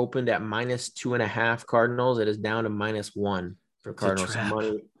 49ers, opened at -2.5 Cardinals. It is down to -1 for Cardinals.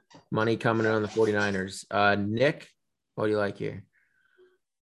 So money coming in on the 49ers. Nick, what do you like here?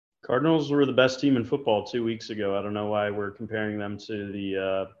 Cardinals were the best team in football 2 weeks ago. I don't know why we're comparing them to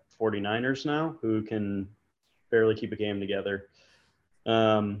the 49ers now, who can barely keep a game together.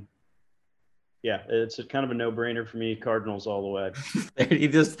 Yeah, it's kind of a no-brainer for me. Cardinals all the way.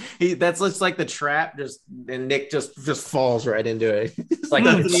 That's just like the trap, and Nick just falls right into it. It's like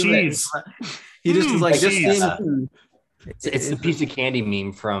cheese. He just is like cheese. It's the piece of candy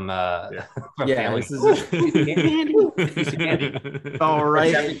meme from Family. This is a piece of candy. All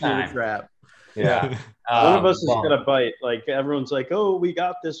right, every time. Trap. Yeah. One of us is gonna bite. Like everyone's like, "Oh, we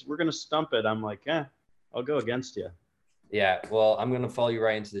got this. We're gonna stump it." I'm like, "Yeah, I'll go against you." Yeah, well, I'm gonna follow you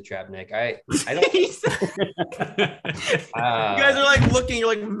right into the trap, Nick. I don't. You guys are like looking.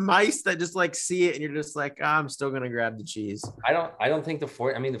 You're like mice that just like see it, and you're just like, I'm still gonna grab the cheese. I don't think the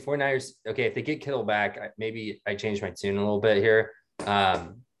 49ers. Okay, if they get Kittle back, maybe I change my tune a little bit here.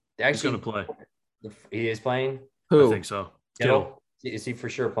 He's gonna play. He is playing. Who? I think so. Kittle. Is he for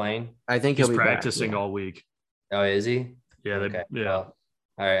sure playing? I think he's practicing all week. Oh, is he? Yeah. Okay. Yeah. Well,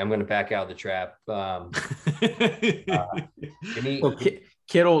 all right, I'm going to back out the trap.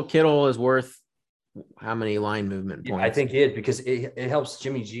 Kittle is worth how many line movement points? I think he is, because it helps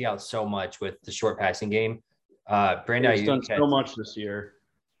Jimmy G out so much with the short passing game. Brandon, he's done so much this year.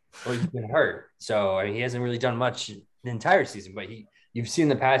 Well, he's been hurt, so I mean, he hasn't really done much the entire season. But you've seen in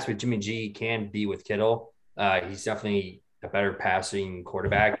the past what Jimmy G can be with Kittle. He's definitely a better passing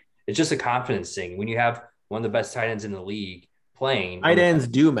quarterback. It's just a confidence thing. When you have one of the best tight ends in the league playing, tight ends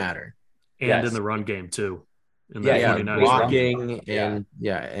do matter, and in the run game too. Blocking and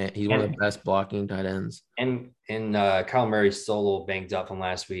he's one of the best blocking tight ends. And Kyle Murray's still a little banged up from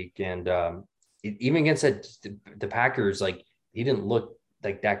last week, and even against the Packers, like he didn't look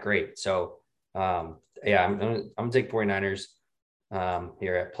like that great. So I'm gonna take 49ers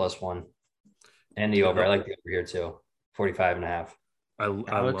here at +1 and the over. I like the over here too, 45.5. I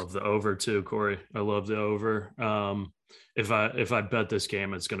love the over too, Corey. I love the over. If I bet this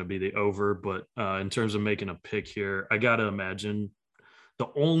game, it's going to be the over. But in terms of making a pick here, I got to imagine the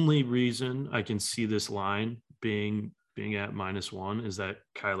only reason I can see this line being at -1 is that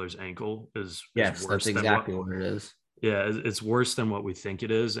Kyler's ankle is worse. That's exactly what it is. Yeah, it's worse than what we think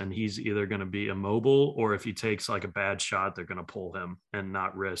it is, and he's either going to be immobile, or if he takes like a bad shot, they're going to pull him and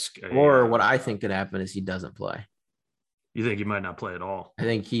not risk. Or what I think could happen is he doesn't play. You think he might not play at all? I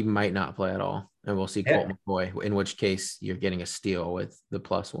think he might not play at all. And we'll see Colt McCoy, in which case you're getting a steal with the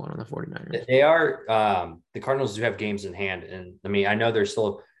 +1 on the 49ers. They are the Cardinals do have games in hand. And I mean, I know they're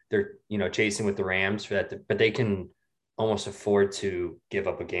chasing with the Rams for that, but they can almost afford to give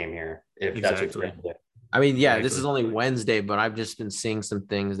up a game here if that's what they're doing. I mean, this is only Wednesday, but I've just been seeing some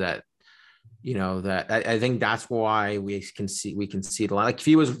things that, that I think that's why we can see the line. Like if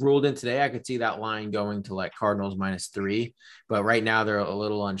he was ruled in today, I could see that line going to like Cardinals -3, but right now they're a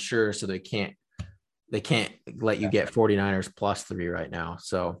little unsure, so they can't they can't let you get 49ers plus 3 right now.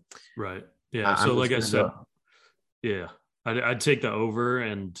 So right. Yeah. So like I said, yeah, I'd take the over,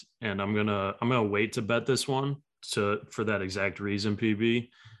 and I'm gonna wait to bet this one for that exact reason, PB.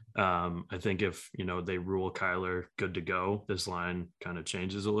 I think if they rule Kyler good to go, this line kind of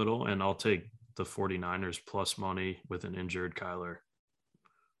changes a little, and I'll take the 49ers plus money with an injured Kyler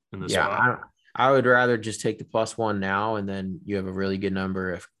in this spot. I would rather just take the +1 now, and then you have a really good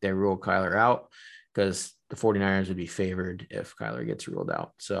number if they rule Kyler out, because the 49ers would be favored if Kyler gets ruled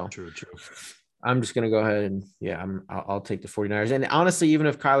out. So true. I'm just going to go ahead and I'll take the 49ers. And honestly, even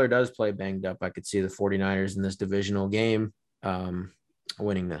if Kyler does play banged up, I could see the 49ers in this divisional game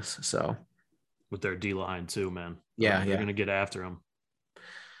winning this. So with their D-line too, man. Yeah. They're going to get after them.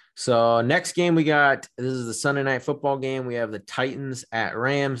 So next game this is the Sunday night football game. We have the Titans at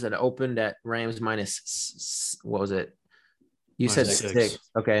Rams that opened at Rams minus, what was it? You said 6.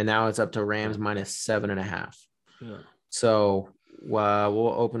 Okay. Now it's up to Rams minus 7.5. Yeah. So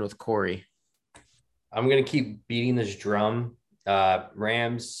we'll open with Corey. I'm going to keep beating this drum.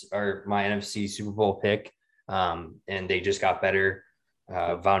 Rams are my NFC Super Bowl pick, and they just got better.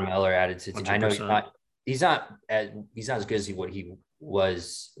 Von Miller added to the team. I know he's not as good as what he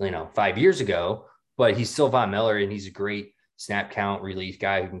was, 5 years ago, but he's still Von Miller, and he's a great snap count relief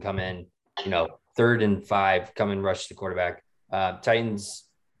guy who can come in, 3rd and 5, come and rush the quarterback. Titans,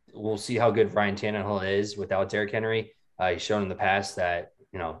 we'll see how good Ryan Tannehill is without Derrick Henry. He's shown in the past that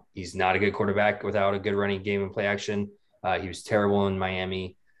he's not a good quarterback without a good running game and play action. He was terrible in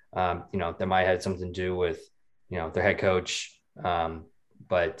Miami. That might have something to do with, their head coach.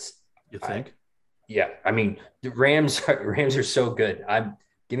 But you think? I mean, the Rams are so good.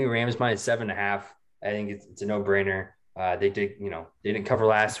 Give me Rams minus 7.5. I think it's a no brainer. They didn't cover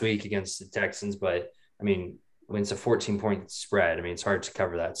last week against the Texans, but I mean, when it's a 14-point spread, I mean, it's hard to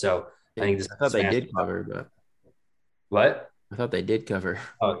cover that. So I thought they did cover, but what? I thought they did cover.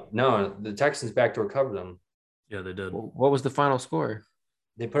 Oh, no, the Texans backdoor covered them. Yeah, they did. What was the final score?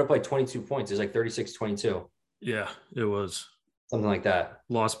 They put up like 22 points. It was like 36-22. Yeah, it was. Something like that.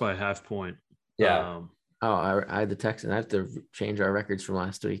 Lost by half point. Yeah. I had the Texans. I have to change our records from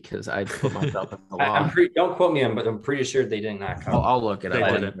last week because I put myself in the law. Don't quote me on, but I'm pretty sure they did not cover. I'll look it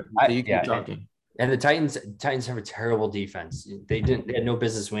up. You keep talking. And the Titans have a terrible defense. They had no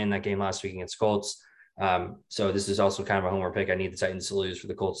business winning that game last week against Colts. So this is also kind of a homer pick. I need the Titans to lose for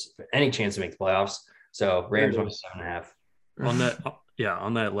the Colts for any chance to make the playoffs. So Rams minus 7.5.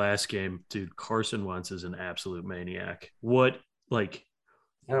 On that last game, dude, Carson Wentz is an absolute maniac. I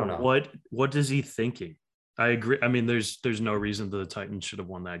don't know. What is he thinking? I agree. I mean, there's no reason the Titans should have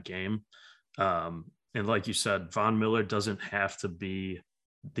won that game. And like you said, Von Miller doesn't have to be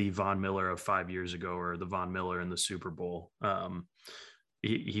the Von Miller of 5 years ago or the Von Miller in the Super Bowl.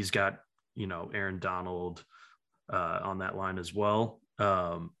 He's got, Aaron Donald on that line as well.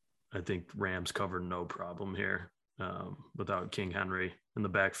 I think Rams covered no problem here without King Henry in the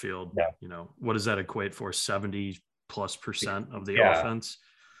backfield. Yeah. What does that equate for? 70+% of the offense.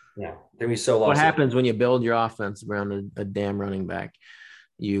 Yeah. Then we so lost. What happens when you build your offense around a damn running back?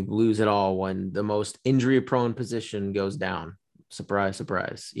 You lose it all when the most injury-prone position goes down. Surprise,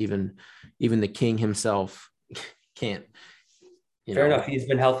 surprise. Even the king himself can't. Fair enough. He's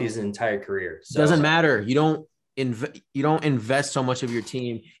been healthy his entire career. So. Doesn't matter. You don't invest so much of your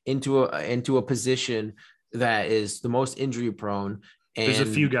team into a position that is the most injury-prone. And there's a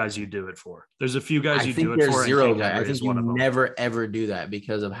few guys you do it for. There's a few guys you do it there's for. Zero guy. I think you never ever do that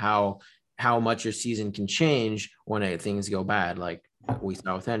because of how much your season can change when things go bad. Like we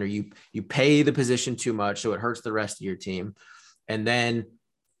saw with Henry, you pay the position too much, so it hurts the rest of your team. And then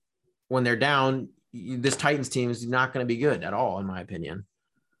when they're down, this Titans team is not going to be good at all, in my opinion.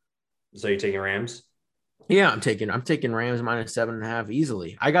 So you're taking Rams? Yeah, I'm taking Rams minus 7.5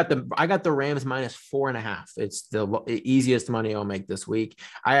 easily. I got the Rams minus 4.5. It's the easiest money I'll make this week.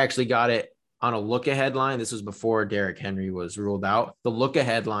 I actually got it on a look ahead line. This was before Derrick Henry was ruled out. The look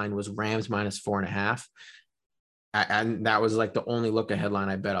ahead line was Rams minus 4.5. And that was like the only look ahead line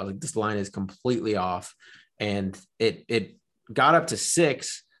I bet. I was like, this line is completely off. And it got up to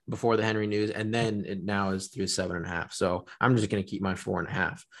 6 before the Henry news. And then it now is through 7.5. So I'm just going to keep my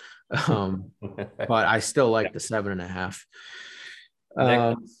 4.5. But I still like the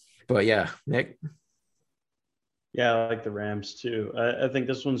 7.5. But yeah, Nick. Yeah, I like the Rams too. I think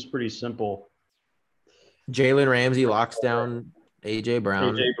this one's pretty simple. Jalen Ramsey locks down AJ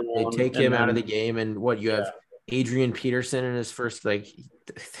Brown. They take him out of the game, and you have Adrian Peterson in his first, he's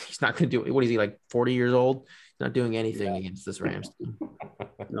not going to do. What is he, like 40 years old? He's not doing anything against this Rams team.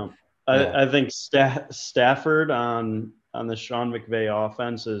 No, I think Stafford on the Sean McVay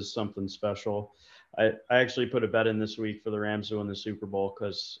offense is something special. I actually put a bet in this week for the Rams to win the Super Bowl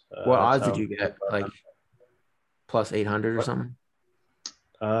because What odds did you get? Like plus 800 or something?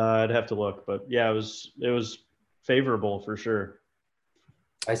 I'd have to look, but yeah, it was favorable for sure.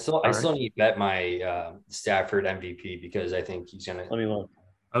 I still need to bet my Stafford MVP because I think he's gonna. Let me look.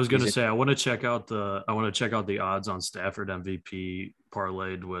 I was going to say I want to check out the odds on Stafford MVP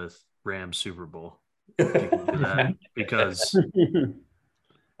parlayed with Rams Super Bowl. You can do that because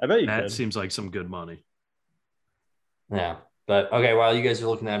I bet you that could. seems like some good money. Yeah, but okay. While you guys are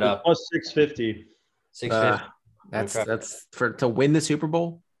looking that up, plus 650. 650. That's to win the Super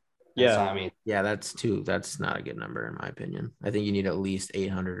Bowl. Yeah, I mean, yeah, that's not a good number in my opinion. I think you need at least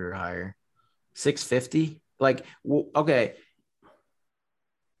 800 or higher. 650, like okay.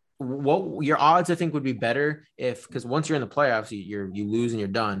 What your odds I think would be better because once you're in the playoffs, you lose and you're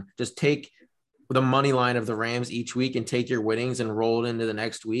done. Just take the money line of the Rams each week and take your winnings and roll it into the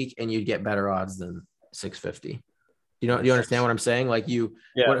next week, and you'd get better odds than 650. Do you understand what I'm saying? Like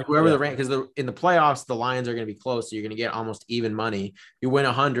whoever the Rams, because in the playoffs the lines are going to be close, so you're going to get almost even money. You win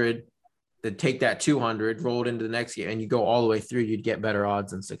 100, then take that 200, roll it into the next game, and you go all the way through. You'd get better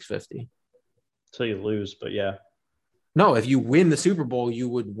odds than 650. Until you lose, but yeah. No, if you win the Super Bowl, you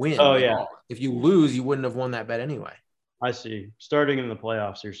would win. Oh, yeah. If you lose, you wouldn't have won that bet anyway. I see. Starting in the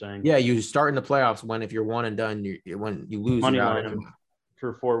playoffs, you're saying? Yeah, you start in the playoffs if you're one and done, when you lose, money you're out line anyway.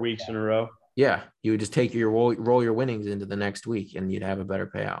 For 4 weeks in a row. Yeah, you would just take roll your winnings into the next week, and you'd have a better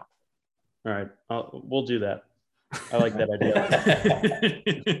payout. All right, we'll do that. I like that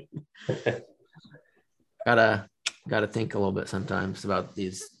idea. Gotta think a little bit sometimes about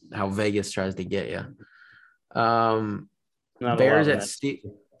how Vegas tries to get you. Bears at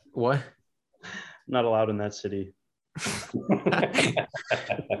what? Not allowed in that city.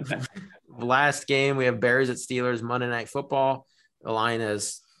 Last game, we have Bears at Steelers Monday Night Football. The line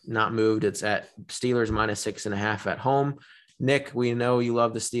has not moved. It's at Steelers -6.5 at home. Nick, we know you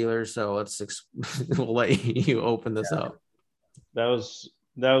love the Steelers, so we'll let you open this up. That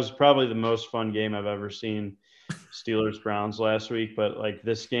was probably the most fun game I've ever seen. Steelers Browns last week, but like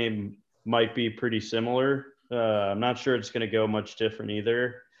this game might be pretty similar. I'm not sure it's going to go much different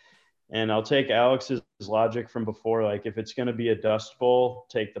either. And I'll take Alex's logic from before. Like if it's going to be a dust bowl,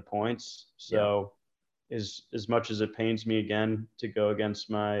 take the points. So as much as it pains me again to go against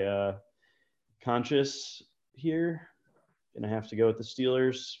my conscience here, going to have to go with the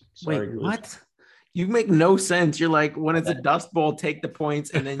Steelers. Sorry, Wait, what? You make no sense. You're like, when it's a dust bowl, take the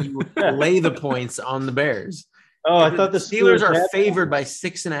points, and then you lay the points on the Bears. Oh, I thought the Steelers are favored by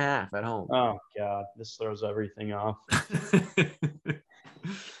 6.5 at home. Oh God, this throws everything off.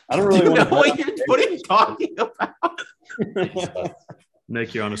 I don't really know what are you talking about?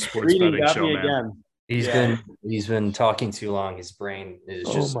 Nick, you're on a sports betting show, man. Again. He's been talking too long. His brain is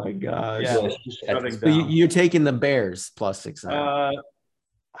just. Oh my gosh! Yeah, so you're taking the Bears plus 6.5.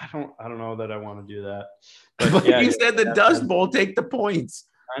 I don't know that I want to do that. But you said the Dust Bowl, take the points.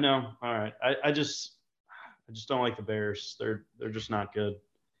 I know. All right. I just don't like the Bears. They're just not good.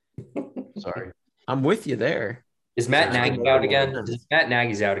 Sorry. I'm with you there. Is Matt Nagy out again? If Matt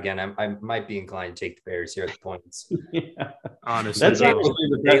Nagy's out again, I might be inclined to take the Bears here at the points. Yeah. Honestly, that's actually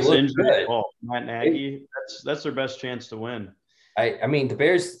the best injury. Good. Matt Nagy, that's their best chance to win. I mean, the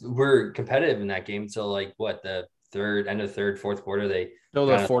Bears were competitive in that game until like what, the end of the third, fourth quarter. The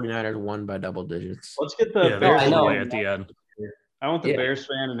 49ers won by double digits. Let's get the Bears away at the end. I want the Bears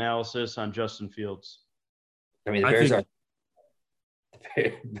fan analysis on Justin Fields. I mean, the Bears are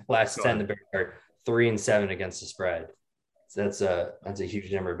the last 10. The Bears are 3-7 against the spread. So that's a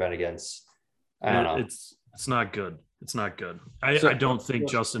huge number to bet against. I don't know. It's not good. It's not good. I don't think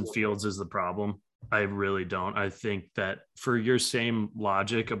Justin Fields is the problem. I really don't. I think that for your same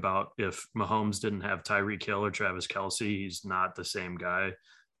logic about if Mahomes didn't have Tyreek Hill or Travis Kelce, he's not the same guy.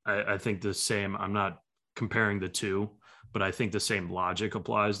 I think the same. I'm not comparing the two, but I think the same logic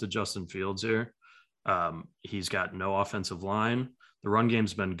applies to Justin Fields here. He's got no offensive line. The run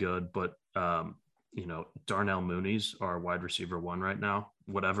game's been good, but Darnell Mooney's our wide receiver 1 right now.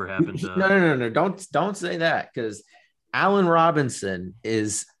 Whatever happened to No. Don't say that, because Allen Robinson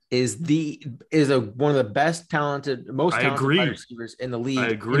is one of the best talented, most talented wide receivers in the league. I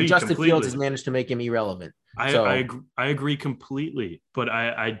agree. And Justin completely. Fields has managed to make him irrelevant. I agree completely, but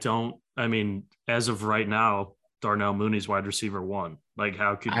I don't. I mean, as of right now, Darnell Mooney's wide receiver 1. Like,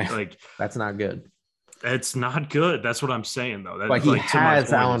 how could that's not good. It's not good. That's what I'm saying, though. But he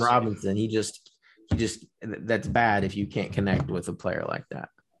has Allen Robinson. He just that's bad if you can't connect with a player like that.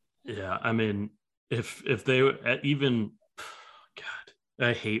 Yeah, I mean, if they even, God,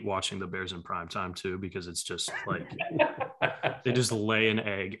 I hate watching the Bears in prime time too, because it's just like they just lay an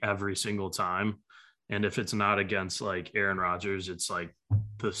egg every single time. And if it's not against like Aaron Rodgers, it's like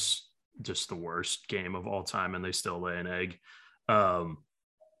this just the worst game of all time, and they still lay an egg. I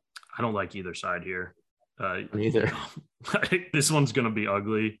don't like either side here. Neither. This one's gonna be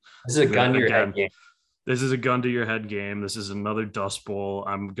ugly. This is a gun to your head game. This is a gun to your head game. This is another dust bowl.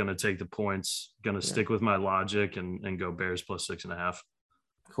 I'm gonna take the points. Gonna stick with my logic and go Bears plus 6.5.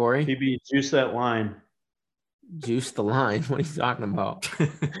 Corey, PB, juice that line. juice the line. What are you talking about? I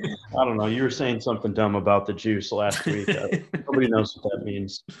don't know. You were saying something dumb about the juice last week. Nobody knows what that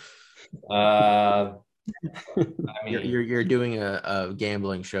means. I mean, You're doing a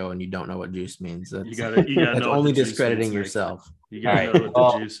gambling show and you don't know what juice means. That's, You gotta that's know only what the juice discrediting means, Nick. yourself. You gotta All know right.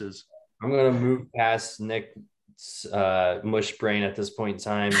 what the juice is. I'm going to move past Nick's mush brain at this point in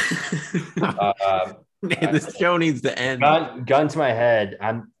time. Man, this show needs to end. Gun to my head.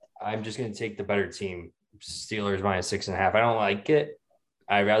 I'm just going to take the better team. Steelers minus 6.5. I don't like it.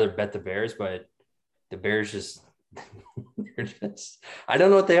 I'd rather bet the Bears, but the Bears just they're just I don't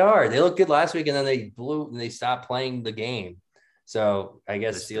know what they are. They looked good last week and then they blew and they stopped playing the game. So I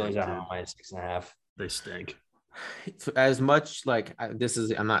guess They Steelers stink, at dude. home minus 6.5. They stink. As much like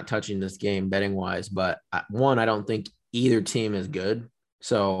I'm not touching this game betting wise, but one, I don't think either team is good.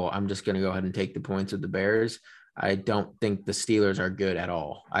 So I'm just going to go ahead and take the points with the Bears. I don't think the Steelers are good at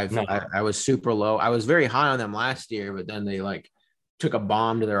all. I was super low. I was very high on them last year, but then they like took a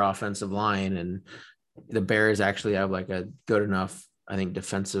bomb to their offensive line, and the Bears actually have like a good enough, I think,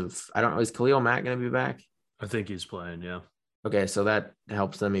 defensive. I don't know. Is Khalil Mack going to be back? I think he's playing, yeah. Okay, so that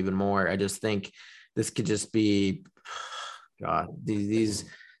helps them even more. I just think this could just be, God, these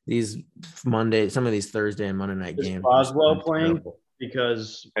Monday, some of these Thursday and Monday night Is games. Boswell are playing? terrible.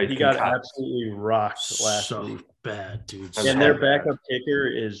 Because Hey, he got concussed. absolutely rocked last So week. bad, dude. And And their so backup kicker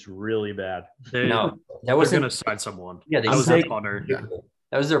is really bad. No, that They're wasn't. gonna sign someone. Yeah, they that was said- their punter. Yeah.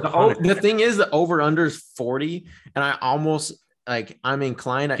 That was their The punter. thing is, the over under is 40, and I almost like I'm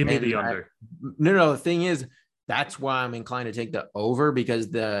inclined. Give me and the under. No. The thing is, that's why I'm inclined to take the over, because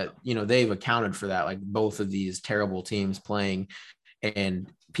they've accounted for that. Like both of these terrible teams playing, and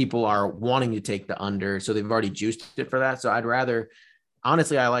people are wanting to take the under, so they've already juiced it for that. So I'd rather,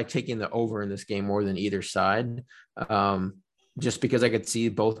 honestly, I like taking the over in this game more than either side. Just because I could see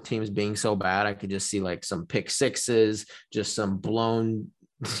both teams being so bad. I could just see like some pick sixes, just some blown,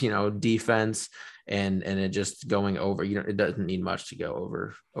 defense, and it just going over. It doesn't need much to go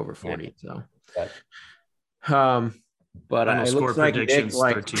over 40. So, but Final it score looks like predictions,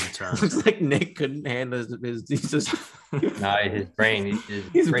 Nick, 13-10. looks like Nick couldn't handle his just Nah, his brain.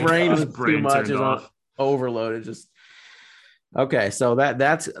 his brain was His brain too much. turned Is off. overloaded. Just okay. So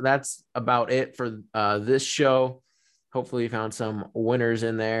that's about it for this show. Hopefully you found some winners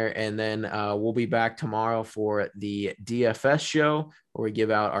in there, and then we'll be back tomorrow for the DFS show where we give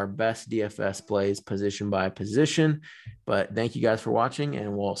out our best DFS plays position by position. But thank you guys for watching,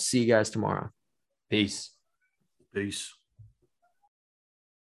 and we'll see you guys tomorrow. Peace. Peace.